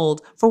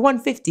sold for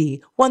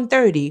 $150,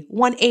 $130,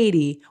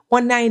 $180,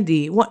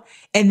 $190.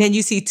 And then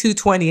you see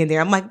 $220 in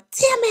there. I'm like, damn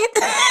it.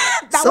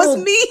 That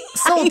was me.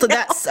 Sold to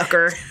that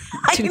sucker.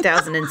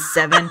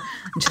 2007.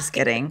 I'm just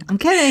kidding. I'm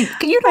kidding.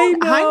 You know,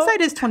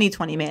 hindsight is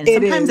 2020, man.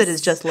 Sometimes it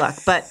is just luck.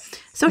 But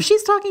so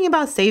she's talking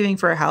about saving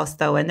for a house,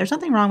 though, and there's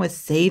nothing wrong with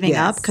saving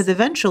up because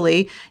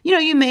eventually,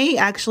 you may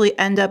actually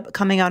end up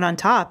coming out on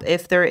top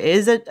if there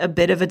is a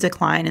bit of a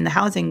decline in the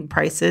housing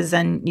prices,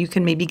 and you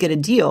can maybe get a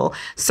deal.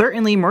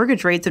 Certainly,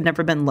 mortgage rates have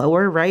never been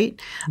lower, right?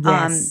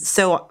 Yes.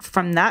 So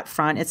from that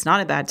front, it's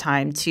not a bad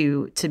time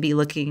to be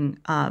looking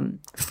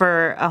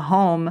for a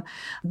home.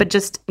 But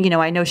just,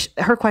 I know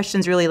her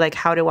question's really like,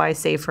 how do I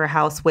save for a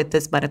house with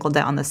this medical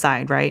debt on the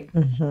side, right?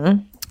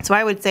 Mm-hmm. So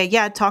I would say,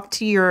 talk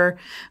to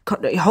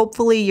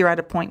hopefully you're at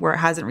a point where it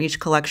hasn't reached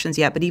collections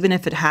yet, but even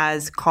if it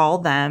has, call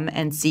them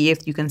and see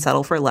if you can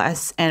settle for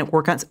less and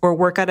work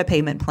out a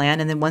payment plan.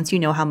 And then once you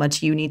know how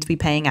much you need to be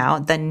paying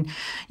out, then,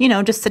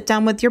 just sit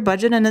down with your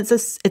budget. And it's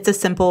a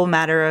simple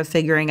matter of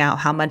figuring out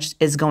how much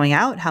is going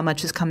out, how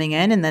much is coming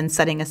in, and then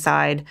setting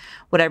aside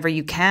whatever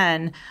you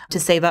can to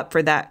save up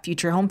for that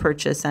future home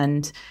purchase.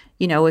 And,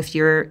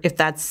 if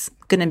that's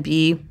going to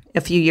be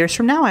a few years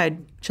from now, I'd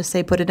just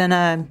say put it in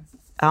a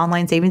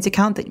online savings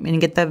account and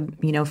get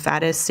the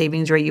fattest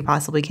savings rate you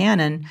possibly can,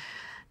 and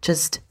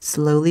just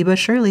slowly but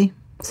surely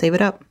save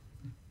it up.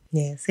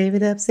 Yeah, save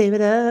it up.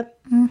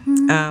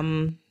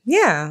 Mm-hmm.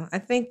 I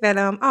think that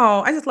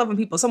I just love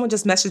when someone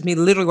just messaged me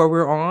literally while we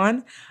were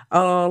on.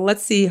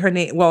 Let's see her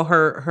name. Well,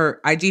 her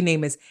IG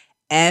name is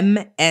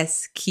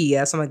MS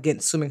Kia, so I'm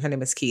assuming her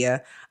name is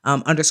Kia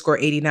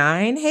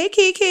 _89. Hey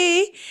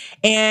Kiki,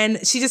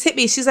 and she just hit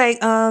me. She's like,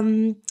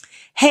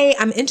 hey,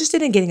 I'm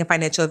interested in getting a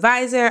financial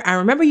advisor. I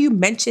remember you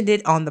mentioned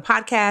it on the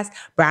podcast,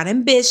 Brown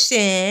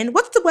Ambition.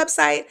 What's the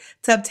website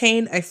to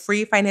obtain a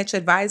free financial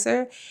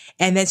advisor?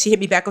 And then she hit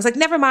me back. I was like,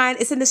 never mind.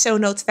 It's in the show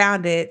notes.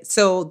 Found it.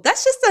 So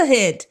that's just a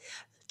hint.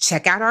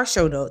 Check out our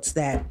show notes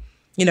that,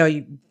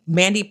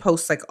 Mandy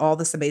posts like all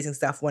this amazing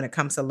stuff when it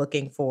comes to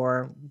looking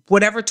for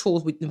whatever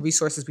tools and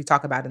resources we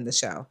talk about in the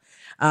show.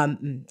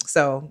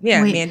 Wait.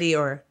 Mandy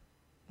or...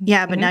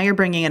 Yeah, but now you're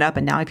bringing it up,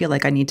 and now I feel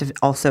like I need to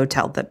also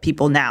tell the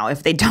people now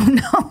if they don't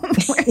know.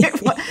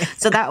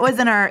 So that was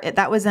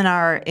in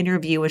our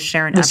interview with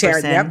Sharon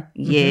Epperson. Yep.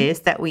 Yes,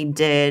 that we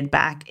did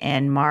back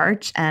in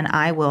March, and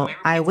I will.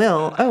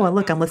 Oh,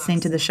 look, I'm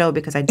listening to the show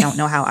because I don't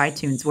know how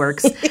iTunes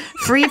works.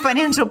 Free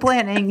financial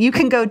planning. You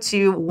can go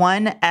to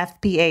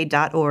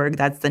onefpa.org.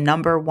 That's the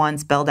number one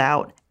spelled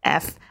out,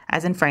 F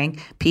as in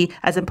Frank, P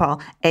as in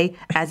Paul, A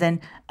as in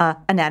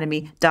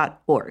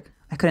anatomy.org.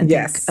 I couldn't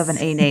think of an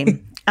A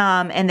name.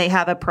 And they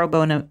have a pro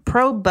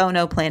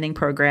bono planning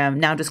program.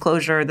 Now,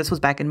 disclosure, this was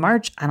back in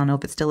March. I don't know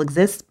if it still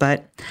exists,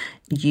 but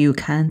you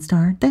can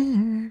start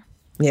there.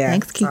 Yeah.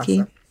 Thanks, Kiki.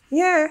 Awesome.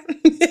 Yeah.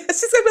 She's going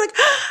to be like,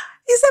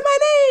 you said my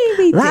name.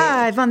 We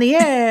live on the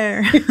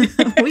air.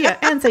 We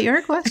answer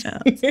your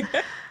questions.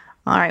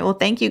 All right. Well,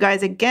 thank you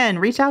guys again.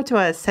 Reach out to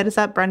us. Hit us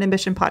up, Brown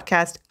Ambition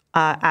Podcast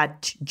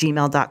at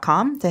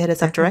gmail.com to hit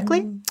us up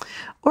directly.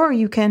 Or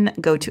you can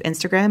go to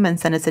Instagram and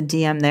send us a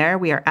DM there.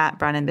 We are at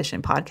Brown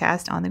Ambition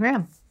Podcast on the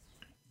gram.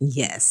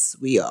 Yes,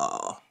 we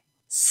are.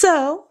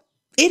 So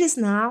it is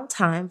now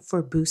time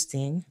for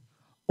boosting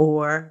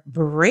or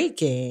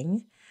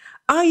breaking.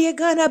 Are you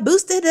gonna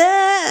boost it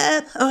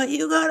up? Or are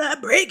you gonna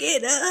break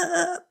it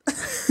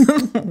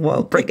up?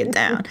 Whoa, break it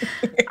down.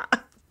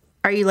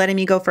 Are you letting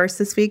me go first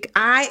this week?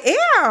 I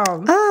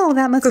am. Oh,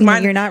 that must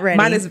mean you're not ready.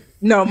 Mine is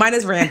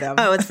random.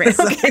 Oh, it's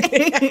random.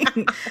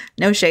 Okay.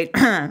 No shade.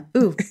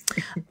 Ooh.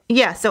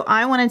 Yeah, so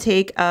I want to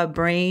take a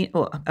brain.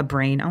 I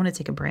want to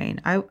take a brain.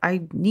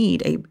 I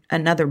need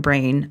another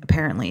brain,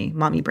 apparently.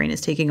 Mommy brain is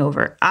taking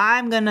over.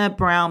 I'm going to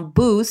Brown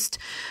boost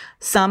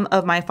some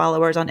of my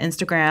followers on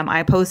Instagram.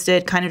 I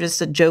posted kind of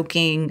just a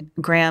joking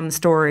Gram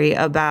story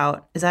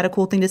about, is that a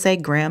cool thing to say?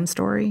 Gram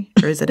story?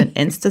 Or is it an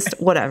Insta?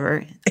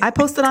 Whatever. I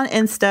posted on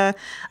Insta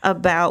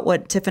about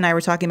what Tiff and I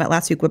were talking about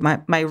last week with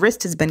my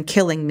wrist has been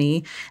killing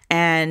me.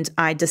 And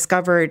I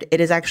discovered it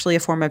is actually a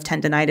form of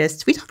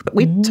tendonitis.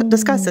 We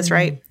discussed this,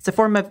 right? It's a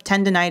form of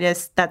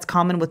tendonitis that's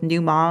common with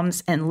new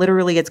moms. And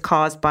literally it's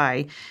caused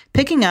by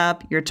picking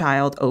up your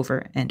child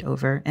over and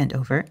over and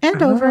over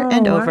and over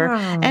and over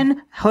and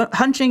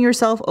hunching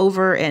yourself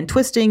over and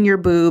twisting your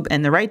boob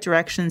in the right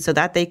direction so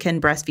that they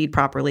can breastfeed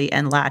properly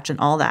and latch and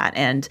all that.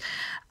 And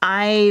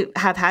I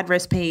have had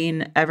wrist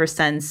pain ever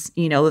since,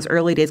 those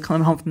early days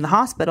coming home from the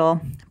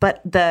hospital.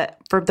 But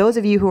for those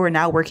of you who are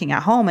now working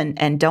at home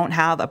and don't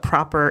have a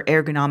proper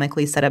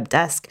ergonomically set up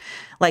desk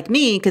like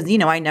me, because,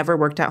 I never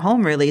worked at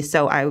home really.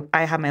 So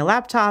I have my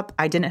laptop.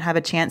 I didn't have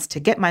a chance to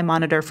get my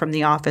monitor from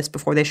the office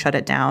before they shut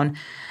it down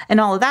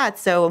and all of that.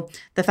 So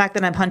the fact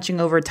that I'm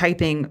hunching over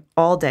typing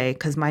all day,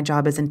 because my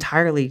job is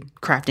entirely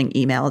crafting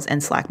emails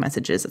and Slack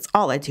messages. It's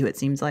all I do, it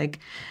seems like.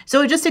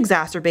 So it just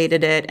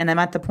exacerbated it. And I'm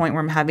at the point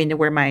where I'm having to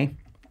wear my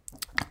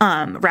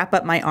wrap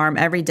up my arm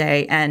every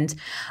day. And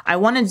I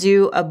want to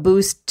do a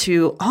boost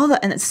to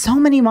and so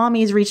many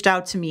mommies reached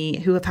out to me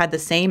who have had the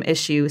same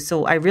issue.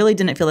 So I really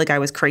didn't feel like I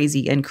was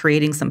crazy and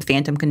creating some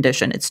phantom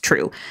condition. It's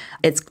true.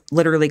 It's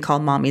literally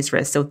called Mommy's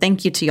Wrist. So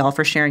thank you to y'all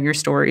for sharing your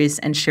stories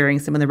and sharing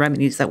some of the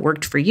remedies that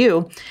worked for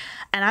you.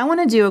 And I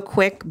want to do a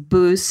quick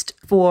boost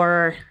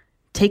for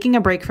taking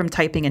a break from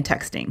typing and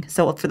texting.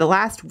 So for the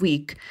last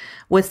week,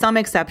 with some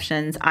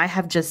exceptions, I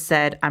have just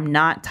said, I'm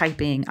not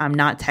typing, I'm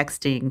not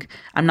texting,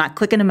 I'm not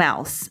clicking a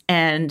mouse.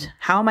 And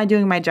how am I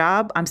doing my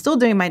job? I'm still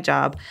doing my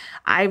job.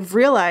 I've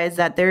realized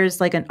that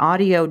there's like an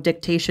audio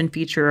dictation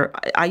feature.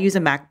 I use a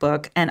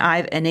MacBook and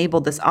I've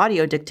enabled this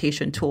audio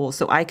dictation tool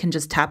so I can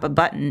just tap a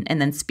button and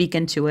then speak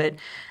into it.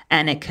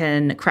 And it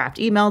can craft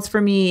emails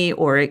for me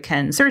or it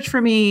can search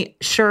for me.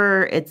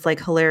 Sure, it's like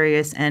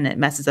hilarious and it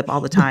messes up all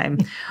the time.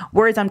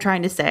 Words I'm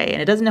trying to say,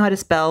 and it doesn't know how to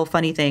spell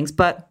funny things,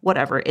 but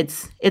whatever.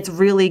 It's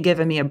really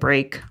given me a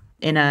break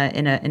in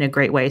a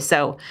great way.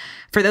 So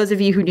for those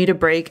of you who need a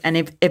break, and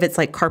if it's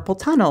like carpal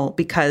tunnel,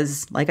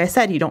 because like I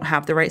said, you don't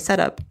have the right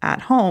setup at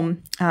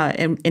home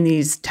in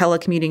these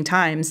telecommuting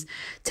times,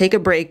 take a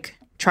break.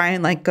 Try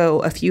and like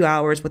go a few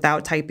hours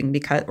without typing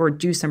or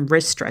do some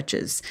wrist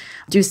stretches.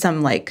 Do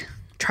some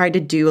try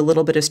to do a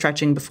little bit of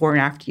stretching before and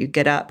after you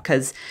get up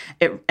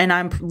and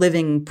I'm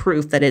living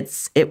proof that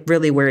it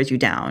really wears you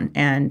down.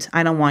 And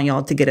I don't want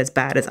y'all to get as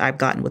bad as I've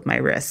gotten with my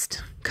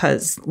wrist.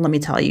 Cause let me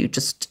tell you,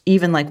 just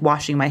even like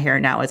washing my hair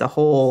now is a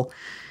whole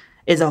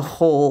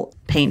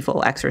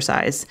painful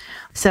exercise.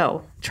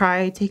 So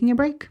try taking a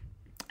break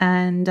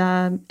and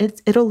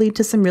it'll lead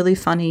to some really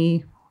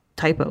funny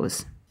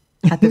typos.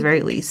 At the very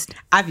least.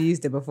 I've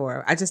used it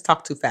before. I just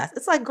talk too fast.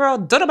 It's like, girl,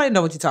 don't nobody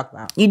know what you talk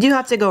about. You do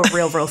have to go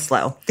real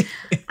slow.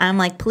 I'm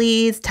like,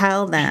 please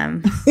tell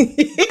them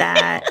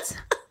that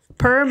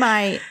per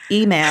my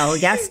email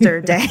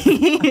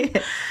yesterday.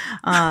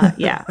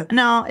 Yeah,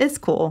 no, it's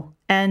cool.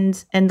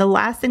 And the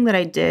last thing that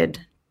I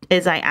did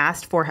is I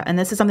asked for, and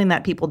this is something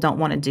that people don't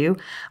want to do.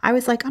 I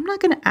was like, I'm not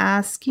going to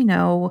ask,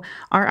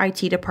 our IT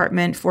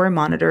department for a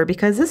monitor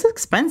because this is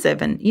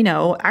expensive. And, I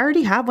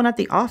already have one at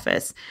the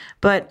office,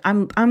 but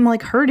I'm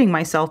like hurting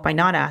myself by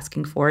not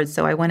asking for it.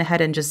 So I went ahead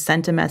and just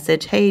sent a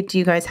message. Hey, do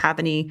you guys have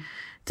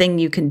anything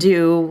you can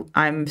do?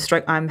 I'm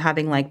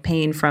having like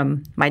pain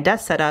from my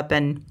desk setup.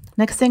 And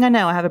next thing I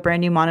know, I have a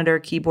brand new monitor,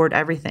 keyboard,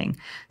 everything.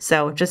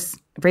 So just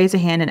raise a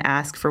hand and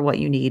ask for what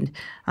you need.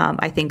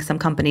 I think some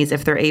companies,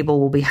 if they're able,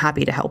 will be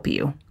happy to help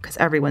you because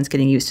everyone's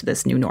getting used to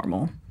this new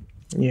normal.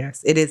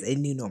 Yes, it is a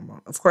new normal,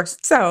 of course.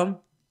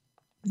 So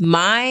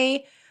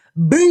my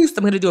boost,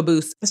 I'm going to do a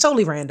boost. It's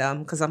totally random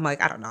because I'm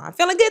like, I don't know. I'm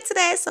feeling good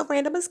today, so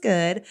random is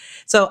good.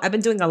 So I've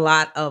been doing a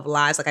lot of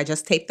lives. Like I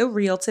just taped The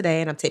Real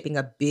today and I'm taping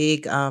a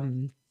big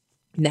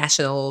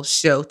national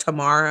show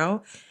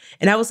tomorrow.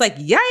 And I was like,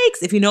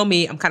 yikes. If you know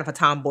me, I'm kind of a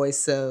tomboy,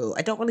 so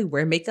I don't really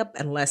wear makeup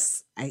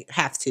unless I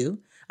have to.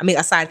 I mean,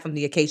 aside from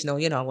the occasional,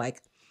 I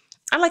like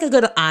a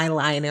good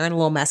eyeliner and a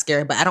little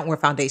mascara, but I don't wear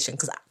foundation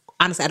because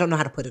honestly, I don't know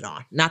how to put it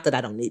on. Not that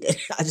I don't need it.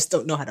 I just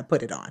don't know how to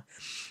put it on.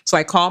 So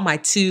I call my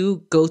two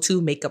go-to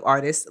makeup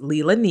artists,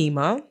 Lila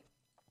Nima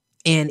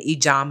and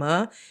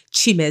Ijama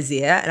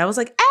Chimezia. And I was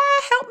like,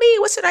 help me.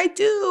 What should I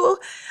do?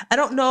 I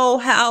don't know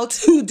how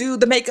to do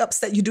the makeups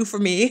that you do for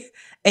me.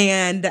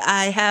 And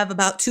I have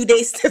about 2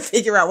 days to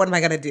figure out what am I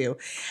going to do.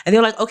 And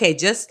they're like, okay,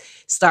 just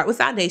start with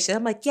foundation.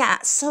 I'm like, yeah,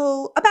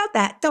 so about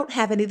that, don't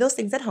have any of those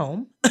things at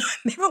home.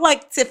 They were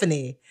like,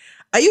 Tiffany,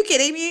 are you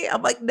kidding me?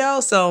 I'm like,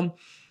 no. So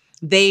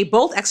they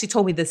both actually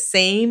told me the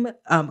same,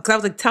 because I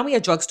was like, tell me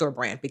a drugstore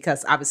brand,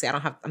 because obviously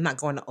I'm not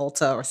going to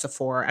Ulta or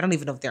Sephora. I don't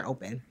even know if they're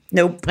open.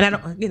 Nope. And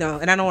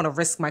I don't want to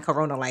risk my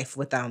Corona life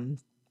with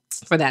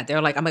for that.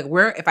 They're like, I'm like,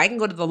 if I can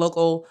go to the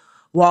local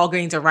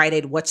Walgreens or Rite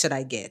Aid, what should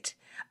I get?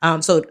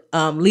 So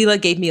Lila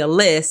gave me a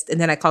list, and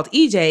then I called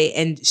EJ,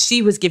 and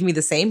she was giving me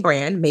the same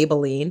brand,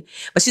 Maybelline,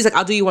 but she's like,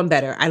 I'll do you one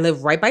better. I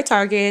live right by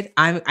Target,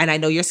 and I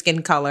know your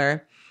skin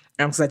color,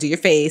 because I do your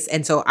face.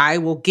 And so I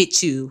will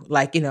get you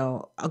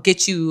I'll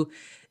get you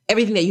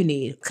everything that you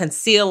need.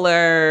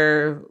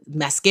 Concealer,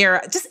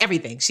 mascara, just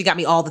everything. She got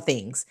me all the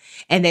things.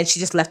 And then she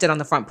just left it on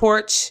the front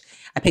porch.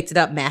 I picked it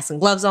up, mask and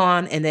gloves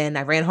on. And then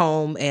I ran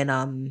home and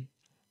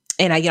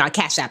I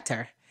cash apped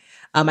her.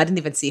 I didn't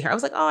even see her. I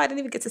was like, oh, I didn't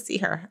even get to see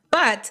her.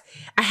 But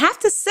I have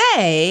to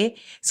say,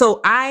 so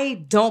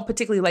I don't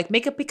particularly like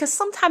makeup because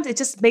sometimes it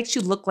just makes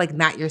you look like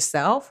not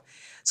yourself.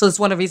 So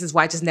it's one of the reasons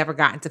why I just never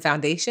got into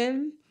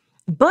foundation.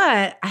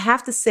 But I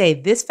have to say,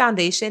 this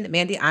foundation,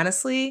 Mandy,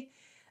 honestly,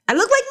 I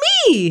look like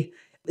me.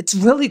 It's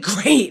really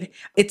great.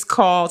 It's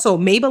called, so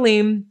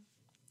Maybelline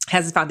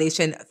has a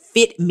foundation,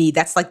 Fit Me.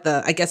 That's like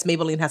I guess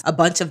Maybelline has a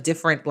bunch of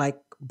different like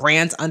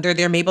brands under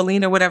their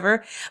Maybelline or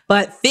whatever.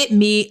 But Fit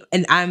Me,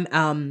 and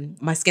I'm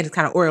my skin is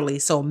kind of oily,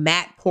 so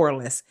matte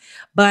poreless.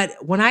 But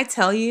when I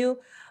tell you,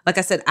 like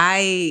I said,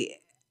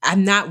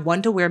 I'm not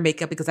one to wear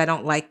makeup because I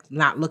don't like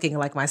not looking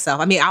like myself.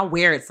 I mean, I'll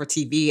wear it for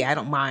TV. I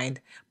don't mind.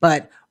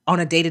 But on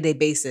a day-to-day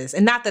basis,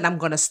 and not that I'm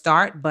going to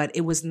start, but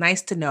it was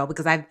nice to know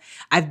because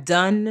I've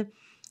done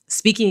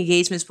speaking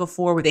engagements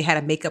before where they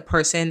had a makeup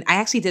person. I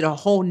actually did a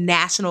whole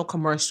national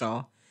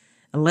commercial.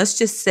 And let's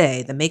just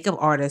say the makeup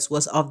artist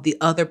was of the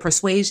other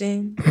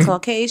persuasion,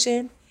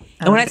 Caucasian.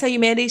 And when I tell you,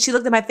 Mandy, she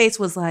looked at my face,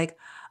 was like,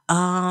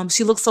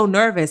 she looked so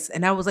nervous.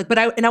 And I was like,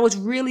 I was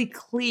really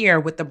clear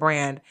with the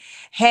brand.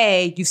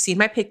 Hey, you've seen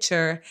my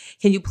picture.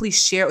 Can you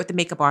please share it with the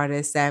makeup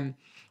artist? And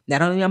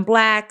not only I'm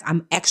Black,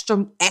 I'm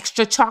extra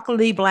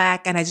chocolatey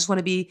Black. And I just want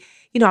to be,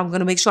 I'm going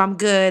to make sure I'm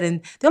good.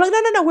 And they're like,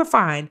 no, we're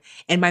fine.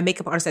 And my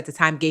makeup artist at the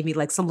time gave me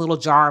like some little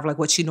jar of like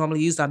what she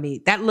normally used on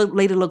me. That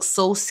lady looked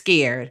so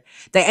scared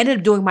that I ended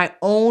up doing my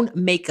own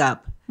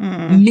makeup,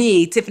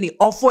 me, Tiffany,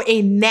 all for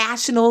a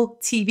national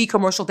TV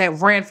commercial that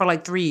ran for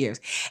like 3 years.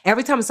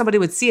 Every time somebody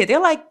would see it, they're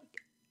like,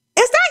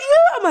 is that you?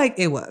 I'm like,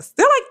 it was.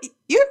 They're like,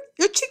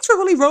 your cheeks were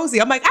really rosy.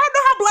 I'm like, I don't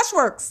know how blush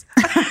works.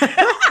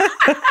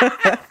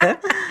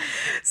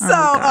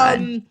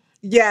 So,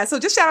 yeah. So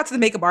just shout out to the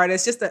makeup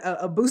artists, just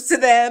a boost to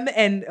them.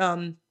 And,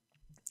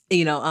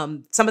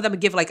 some of them would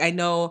give like, I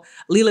know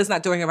Leela's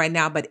not doing it right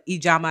now, but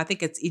Ijama, I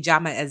think it's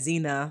Ijama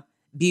Azina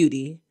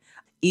Beauty.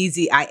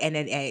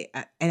 Ezinne,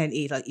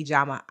 like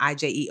Ijama,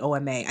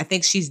 Ijeoma. I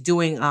think she's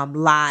doing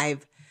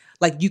live.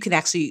 Like you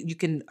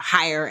can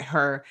hire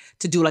her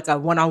to do like a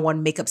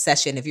one-on-one makeup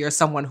session if you're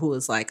someone who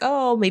is like,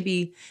 oh,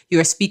 maybe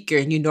you're a speaker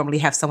and you normally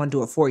have someone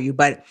do it for you.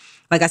 But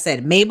like I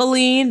said,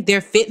 Maybelline,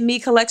 their Fit Me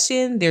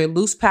collection, their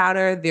loose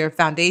powder, their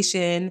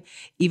foundation,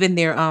 even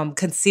their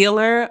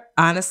concealer,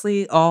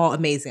 honestly, all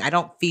amazing. I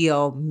don't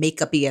feel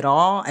makeup-y at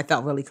all. I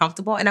felt really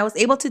comfortable and I was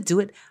able to do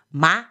it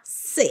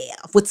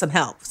myself with some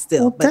help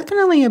still. Well,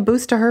 definitely a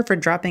boost to her for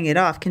dropping it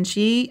off. Can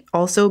she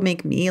also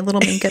make me a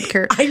little makeup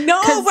character? I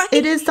know, right?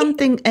 It is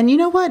something, and you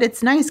know what?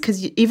 It's nice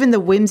because even the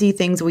whimsy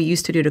things we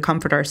used to do to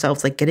comfort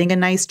ourselves, like getting a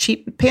nice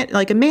cheap,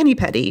 like a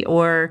mani-pedi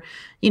or,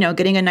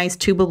 getting a nice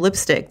tube of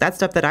lipstick, that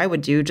stuff that I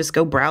would do, just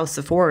go browse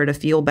Sephora to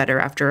feel better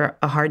after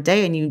a hard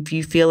day. And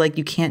you feel like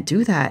you can't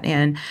do that.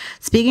 And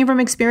speaking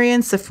from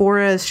experience,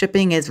 Sephora's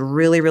shipping is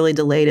really, really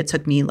delayed. It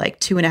took me like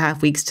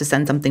 2.5 weeks to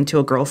send something to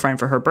a girlfriend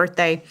for her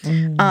birthday.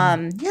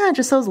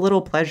 Just those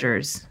little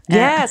pleasures.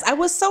 Yes. I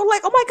was so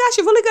like, oh my gosh,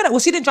 you're really good at it. Well,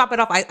 she didn't drop it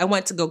off. I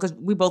went to go because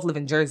we both live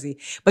in Jersey,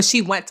 but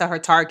she went to her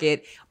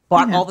Target,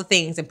 bought all the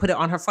things and put it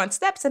on her front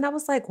steps. And I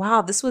was like,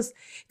 wow, this was,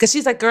 because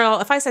she's like, girl,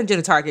 if I send you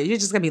to Target, you're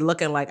just going to be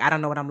looking like, I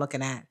don't know what I'm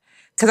looking at.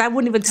 Because I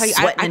wouldn't even tell you.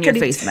 Sweating in your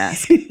face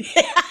mask.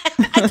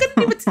 I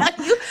couldn't even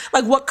tell you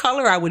like what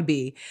color I would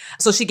be.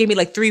 So she gave me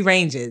like 3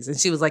 ranges. And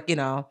she was like,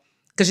 because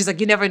she's like,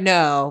 you never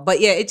know.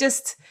 But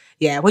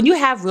yeah, when you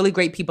have really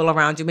great people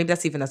around you, maybe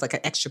that's even as like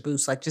an extra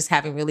boost, like just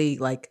having really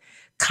like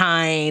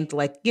kind,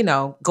 like,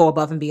 go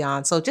above and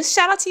beyond. So just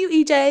shout out to you,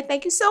 EJ.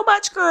 Thank you so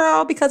much,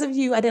 girl. Because of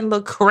you, I didn't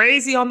look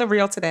crazy on the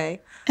reel today.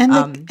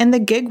 And the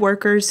gig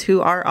workers who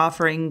are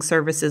offering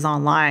services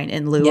online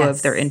in lieu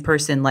of their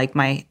in-person, like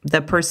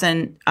the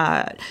person,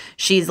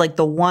 she's like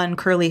the one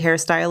curly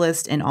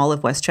hairstylist in all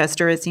of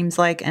Westchester, it seems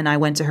like. And I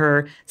went to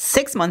her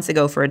 6 months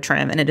ago for a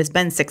trim, and it has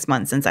been 6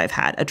 months since I've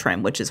had a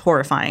trim, which is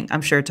horrifying,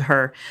 I'm sure, to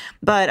her.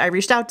 But I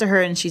reached out to her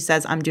and she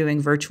says, I'm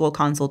doing virtual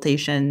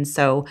consultations.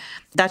 So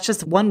that's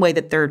just one way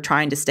that they're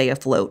trying to stay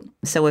afloat.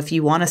 So if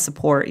you want to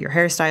support your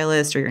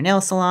hairstylist or your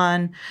nail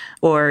salon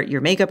or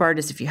your makeup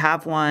artist, if you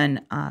have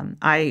one,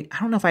 I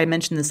don't know if I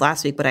mentioned this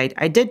last week, but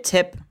I did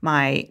tip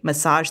my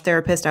massage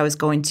therapist I was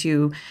going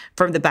to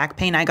for the back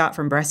pain I got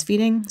from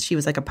breastfeeding. She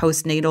was like a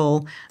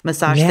postnatal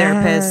massage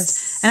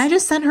therapist. And I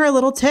just sent her a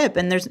little tip.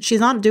 And she's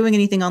not doing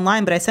anything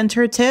online, but I sent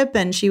her a tip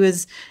and she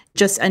was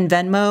just in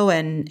Venmo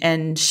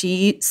and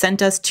she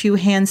sent us 2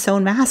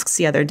 hand-sewn masks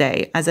the other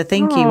day as a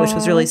thank you, which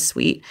was really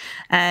sweet.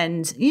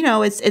 And,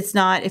 it's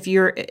not,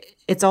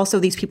 it's also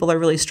these people are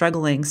really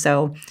struggling.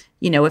 So,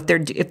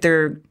 if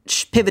they're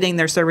pivoting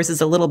their services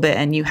a little bit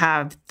and you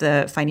have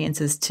the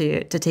finances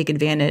to take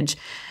advantage,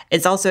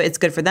 it's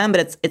good for them,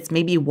 but it's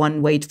maybe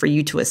one way for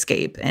you to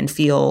escape and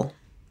feel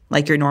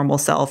like your normal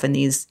self in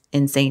these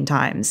insane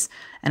times.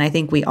 And I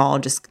think we all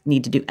just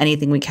need to do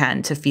anything we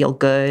can to feel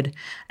good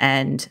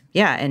and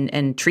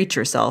treat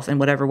yourself in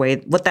whatever way,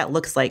 what that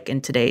looks like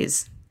in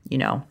today's,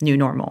 new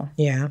normal.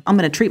 Yeah. I'm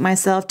going to treat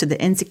myself to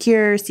the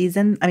Insecure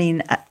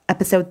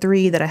episode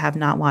 3 that I have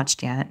not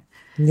watched yet.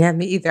 Yeah,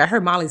 me either. I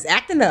heard Molly's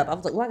acting up. I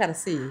was like, well, I got to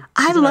see.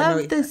 I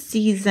love this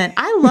season.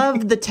 I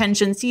love the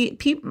tension. See,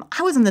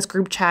 I was in this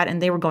group chat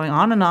and they were going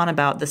on and on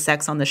about the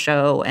sex on the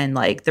show and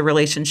like the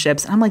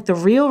relationships. And I'm like, the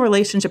real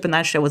relationship in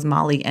that show was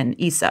Molly and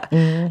Issa.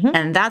 Mm-hmm.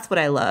 And that's what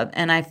I love.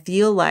 And I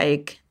feel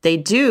like they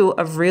do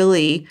a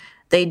really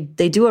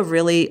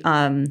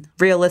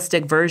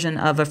realistic version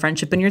of a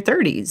friendship in your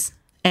 30s.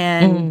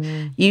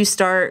 And you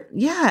start,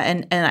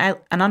 and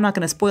I'm not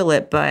going to spoil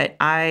it, but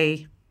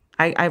I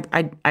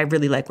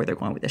really like where they're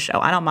going with the show.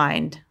 I don't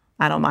mind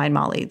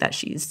Molly that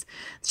she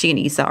and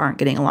Issa aren't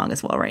getting along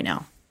as well right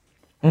now.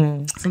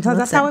 Sometimes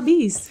that's how it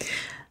be.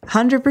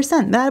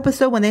 100%. That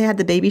episode when they had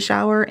the baby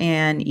shower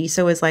and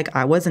Issa was like,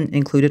 I wasn't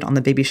included on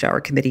the baby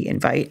shower committee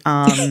invite.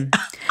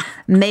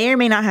 May or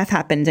may not have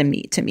happened to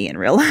me in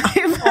real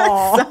life.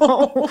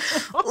 So,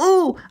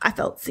 I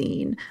felt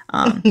seen.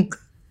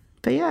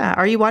 But yeah,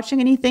 are you watching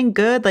anything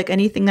good? Like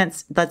anything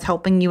that's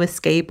helping you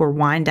escape or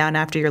wind down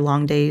after your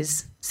long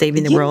days,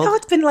 saving the world?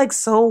 It's been like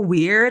so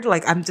weird.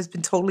 Like I've just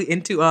been totally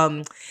into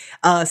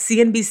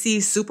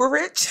CNBC Super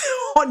Rich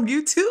on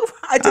YouTube.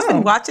 I've just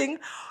been watching.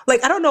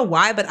 Like I don't know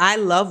why, but I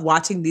love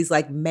watching these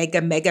like mega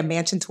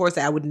mansion tours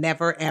that I would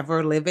never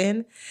ever live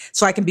in,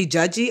 so I can be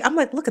judgy. I'm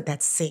like, look at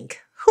that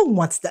sink. Who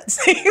wants that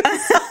sink?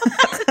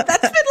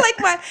 That's been like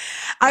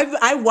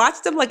I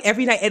watch them like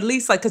every night, at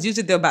least like, because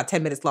usually they're about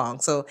 10 minutes long.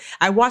 So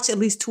I watch at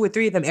least 2 or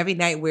 3 of them every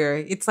night where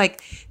it's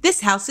like,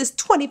 this house is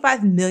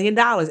 $25 million.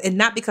 And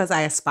not because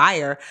I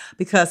aspire,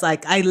 because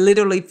like, I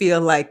literally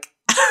feel like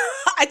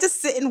I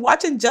just sit and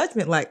watch in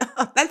judgment. Like,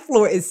 that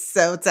floor is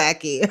so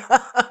tacky.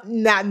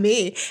 Not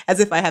me. As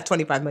if I have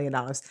 $25 million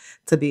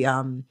to be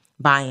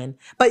buying.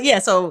 But yeah,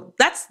 so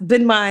that's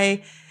been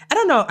I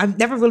don't know. I've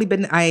never really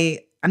been,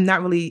 I'm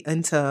not really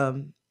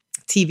into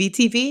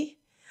TV,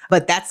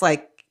 but that's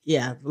like,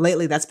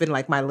 lately that's been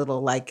like my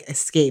little like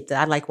escape that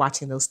I like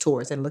watching those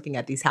tours and looking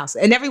at these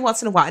houses. And every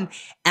once in a while,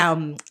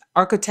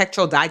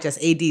 Architectural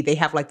Digest, AD, they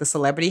have like the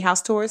celebrity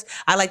house tours.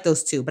 I like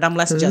those too, but I'm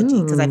less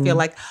judgy because I feel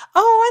like,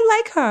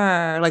 I like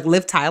her. Like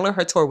Liv Tyler,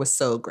 her tour was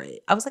so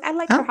great. I was like, I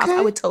like her house. I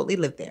would totally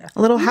live there.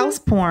 A little house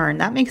porn.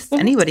 That makes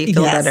anybody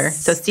feel better.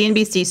 So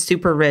CNBC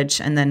Super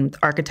Rich and then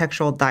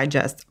Architectural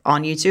Digest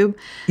on YouTube.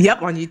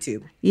 Yep, on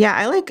YouTube. Yeah,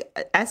 I like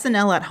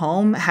SNL at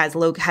Home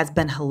has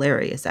been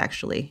hilarious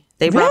actually.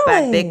 They brought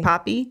back Big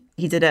Papi.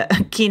 He did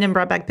Keenan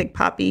brought back Big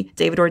Papi,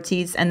 David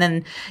Ortiz. And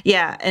then,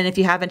 and if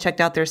you haven't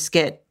checked out their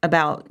skit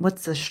about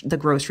what's the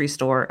grocery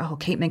store? Oh,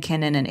 Kate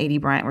McKinnon and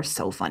Aidy Bryant were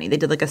so funny. They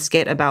did like a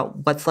skit about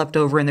what's left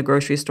over in the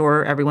grocery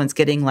store. Everyone's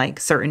getting like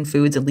certain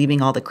foods and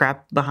leaving all the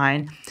crap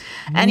behind.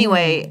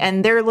 Anyway,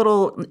 and they're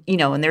little,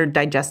 and they're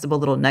digestible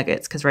little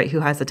nuggets because, right,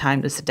 who has the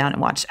time to sit down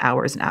and watch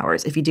hours and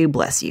hours? If you do,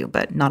 bless you,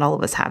 but not all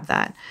of us have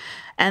that.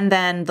 And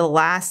then the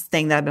last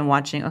thing that I've been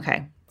watching,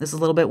 this is a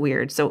little bit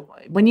weird. So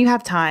when you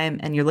have time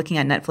and you're looking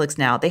at Netflix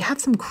now, they have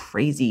some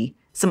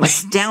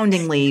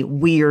astoundingly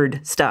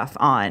weird stuff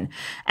on.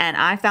 And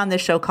I found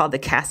this show called The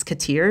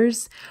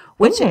Casketeers,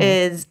 which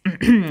is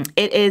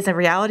it is a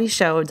reality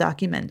show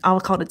I'll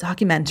call it a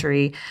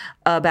documentary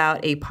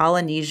about a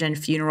Polynesian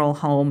funeral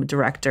home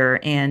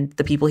director and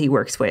the people he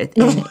works with.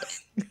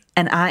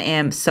 And I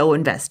am so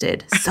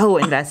invested.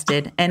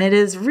 And it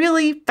is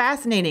really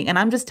fascinating. And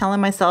I'm just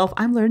telling myself,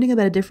 I'm learning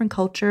about a different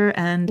culture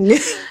and,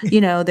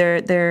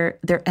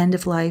 their end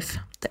of life,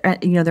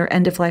 their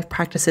end of life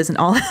practices and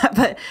all that.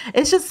 But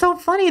it's just so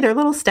funny. Their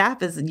little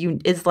staff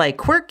is like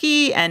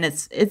quirky and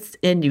it's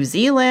in New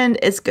Zealand.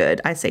 It's good.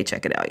 I say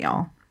check it out,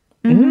 y'all.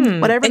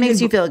 Whatever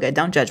makes you feel good.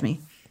 Don't judge me.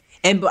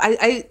 And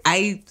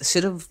I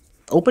should have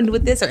opened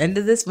with this or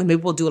ended this when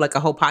maybe we'll do like a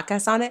whole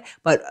podcast on it.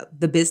 But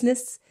the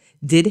business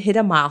did hit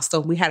a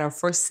milestone. We had our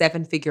first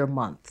 7-figure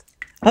month.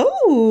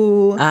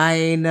 Oh,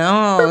 I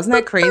know. Isn't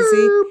that crazy?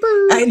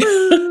 I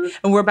know.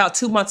 And we're about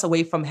 2 months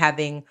away from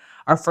having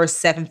our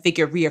first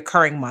 7-figure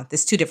reoccurring month.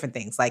 It's 2 different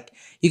things. Like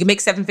you can make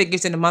 7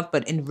 figures in a month,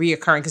 but in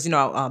reoccurring, because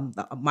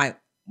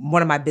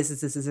one of my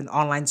businesses is an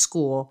online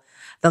school,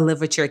 the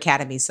Literature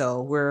Academy.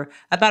 So we're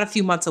about a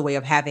few months away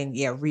of having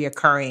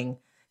reoccurring.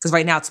 Because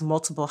right now it's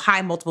multiple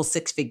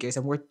 6 figures,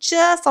 and we're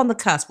just on the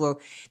cusp. Well,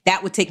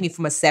 that would take me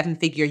from a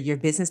 7-figure a year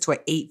business to an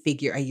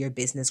 8-figure a year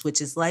business, which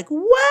is like,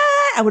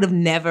 what? I would have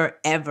never,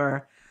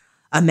 ever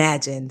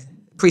imagined.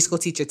 Preschool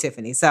teacher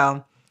Tiffany.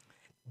 So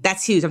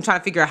that's huge. I'm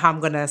trying to figure out how I'm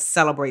going to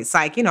celebrate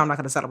psych. I'm not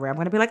going to celebrate. I'm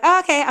going to be like,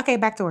 okay,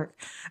 back to work.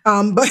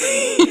 But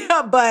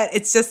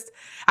it's just,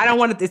 I don't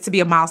want it to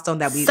be a milestone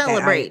that we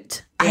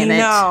celebrate. I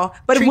know.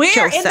 But we're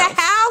in the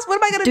house. What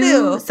am I going to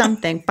do? Do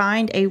something.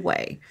 Find a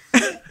way.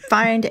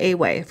 find a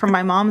way. For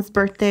my mom's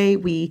birthday,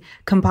 we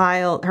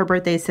compiled, her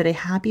birthday is today,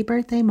 happy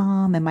birthday,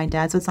 Mom. And my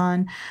dad's was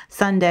on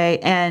Sunday.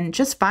 And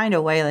just find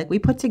a way. Like we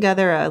put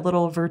together a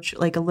little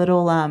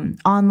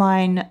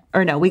online,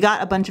 or no, we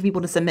got a bunch of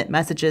people to submit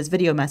messages,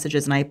 video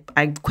messages. And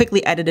I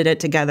quickly edited it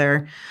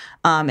together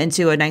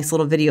into a nice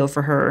little video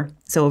for her.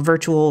 So a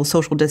virtual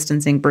social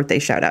distancing birthday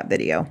shout out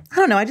video. I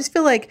don't know. I just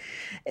feel like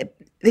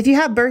if you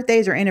have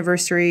birthdays or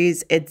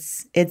anniversaries,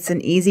 it's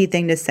an easy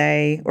thing to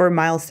say, or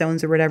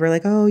milestones or whatever,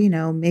 like, oh,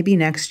 maybe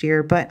next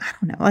year. But I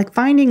don't know, like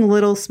finding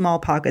little small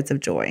pockets of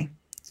joy.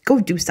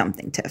 Go do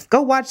something, Tiff.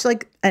 Go watch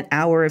like an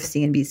hour of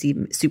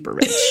CNBC Super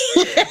Rich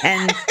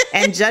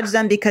and judge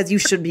them because you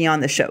should be on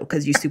the show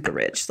because you're super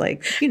rich.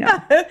 Like,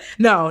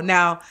 No,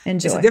 now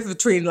enjoy. There's a difference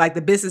between like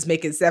the business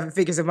making 7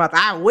 figures a month.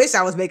 I wish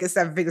I was making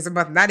 7 figures a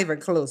month. Not even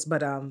close.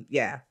 But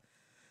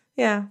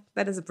yeah,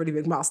 that is a pretty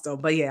big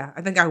milestone. But yeah,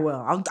 I think I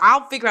will.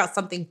 I'll figure out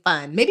something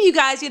fun. Maybe you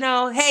guys,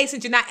 hey,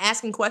 since you're not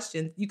asking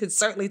questions, you could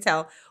certainly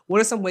tell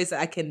what are some ways that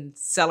I can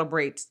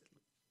celebrate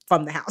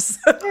from the house.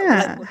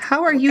 Yeah.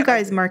 How are you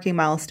guys marking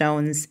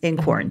milestones in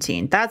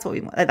quarantine? That's what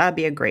we want. That'd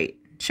be a great.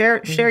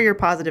 Share your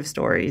positive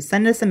stories.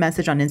 Send us a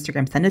message on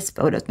Instagram. Send us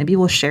photos. Maybe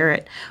we'll share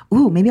it.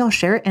 Ooh, maybe I'll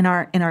share it in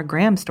our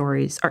Gram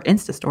stories, our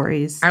Insta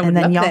stories, and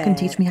then y'all can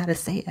teach me how to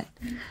say it.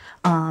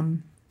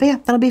 But yeah,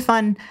 that'll be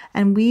fun,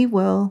 and we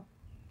will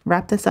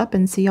wrap this up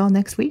and see y'all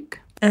next week.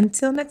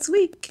 Until next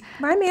week.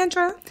 Bye,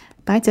 Mandra.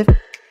 Bye, Tiff.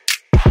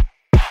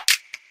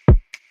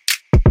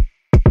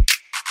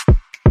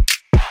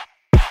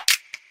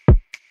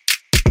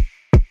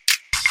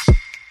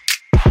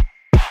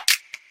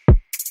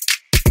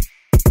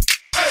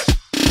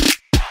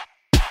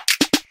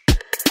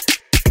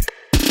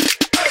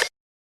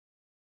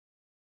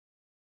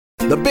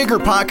 The Bigger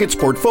Pockets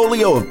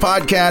portfolio of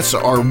podcasts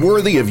are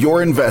worthy of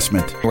your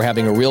investment. We're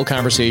having a real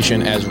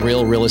conversation as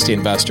real estate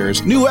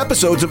investors. New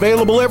episodes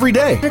available every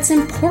day. It's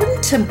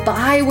important to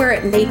buy where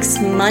it makes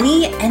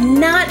money and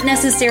not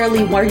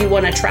necessarily where you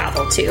want to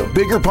travel to.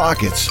 Bigger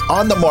Pockets,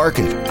 On the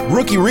Market,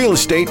 Rookie Real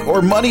Estate,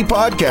 or Money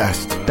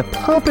Podcast. The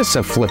purpose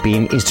of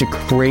flipping is to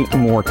create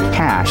more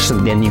cash so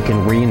then you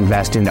can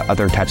reinvest into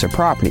other types of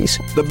properties.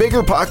 The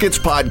Bigger Pockets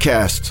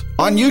Podcast,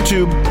 on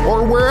YouTube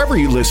or wherever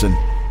you listen.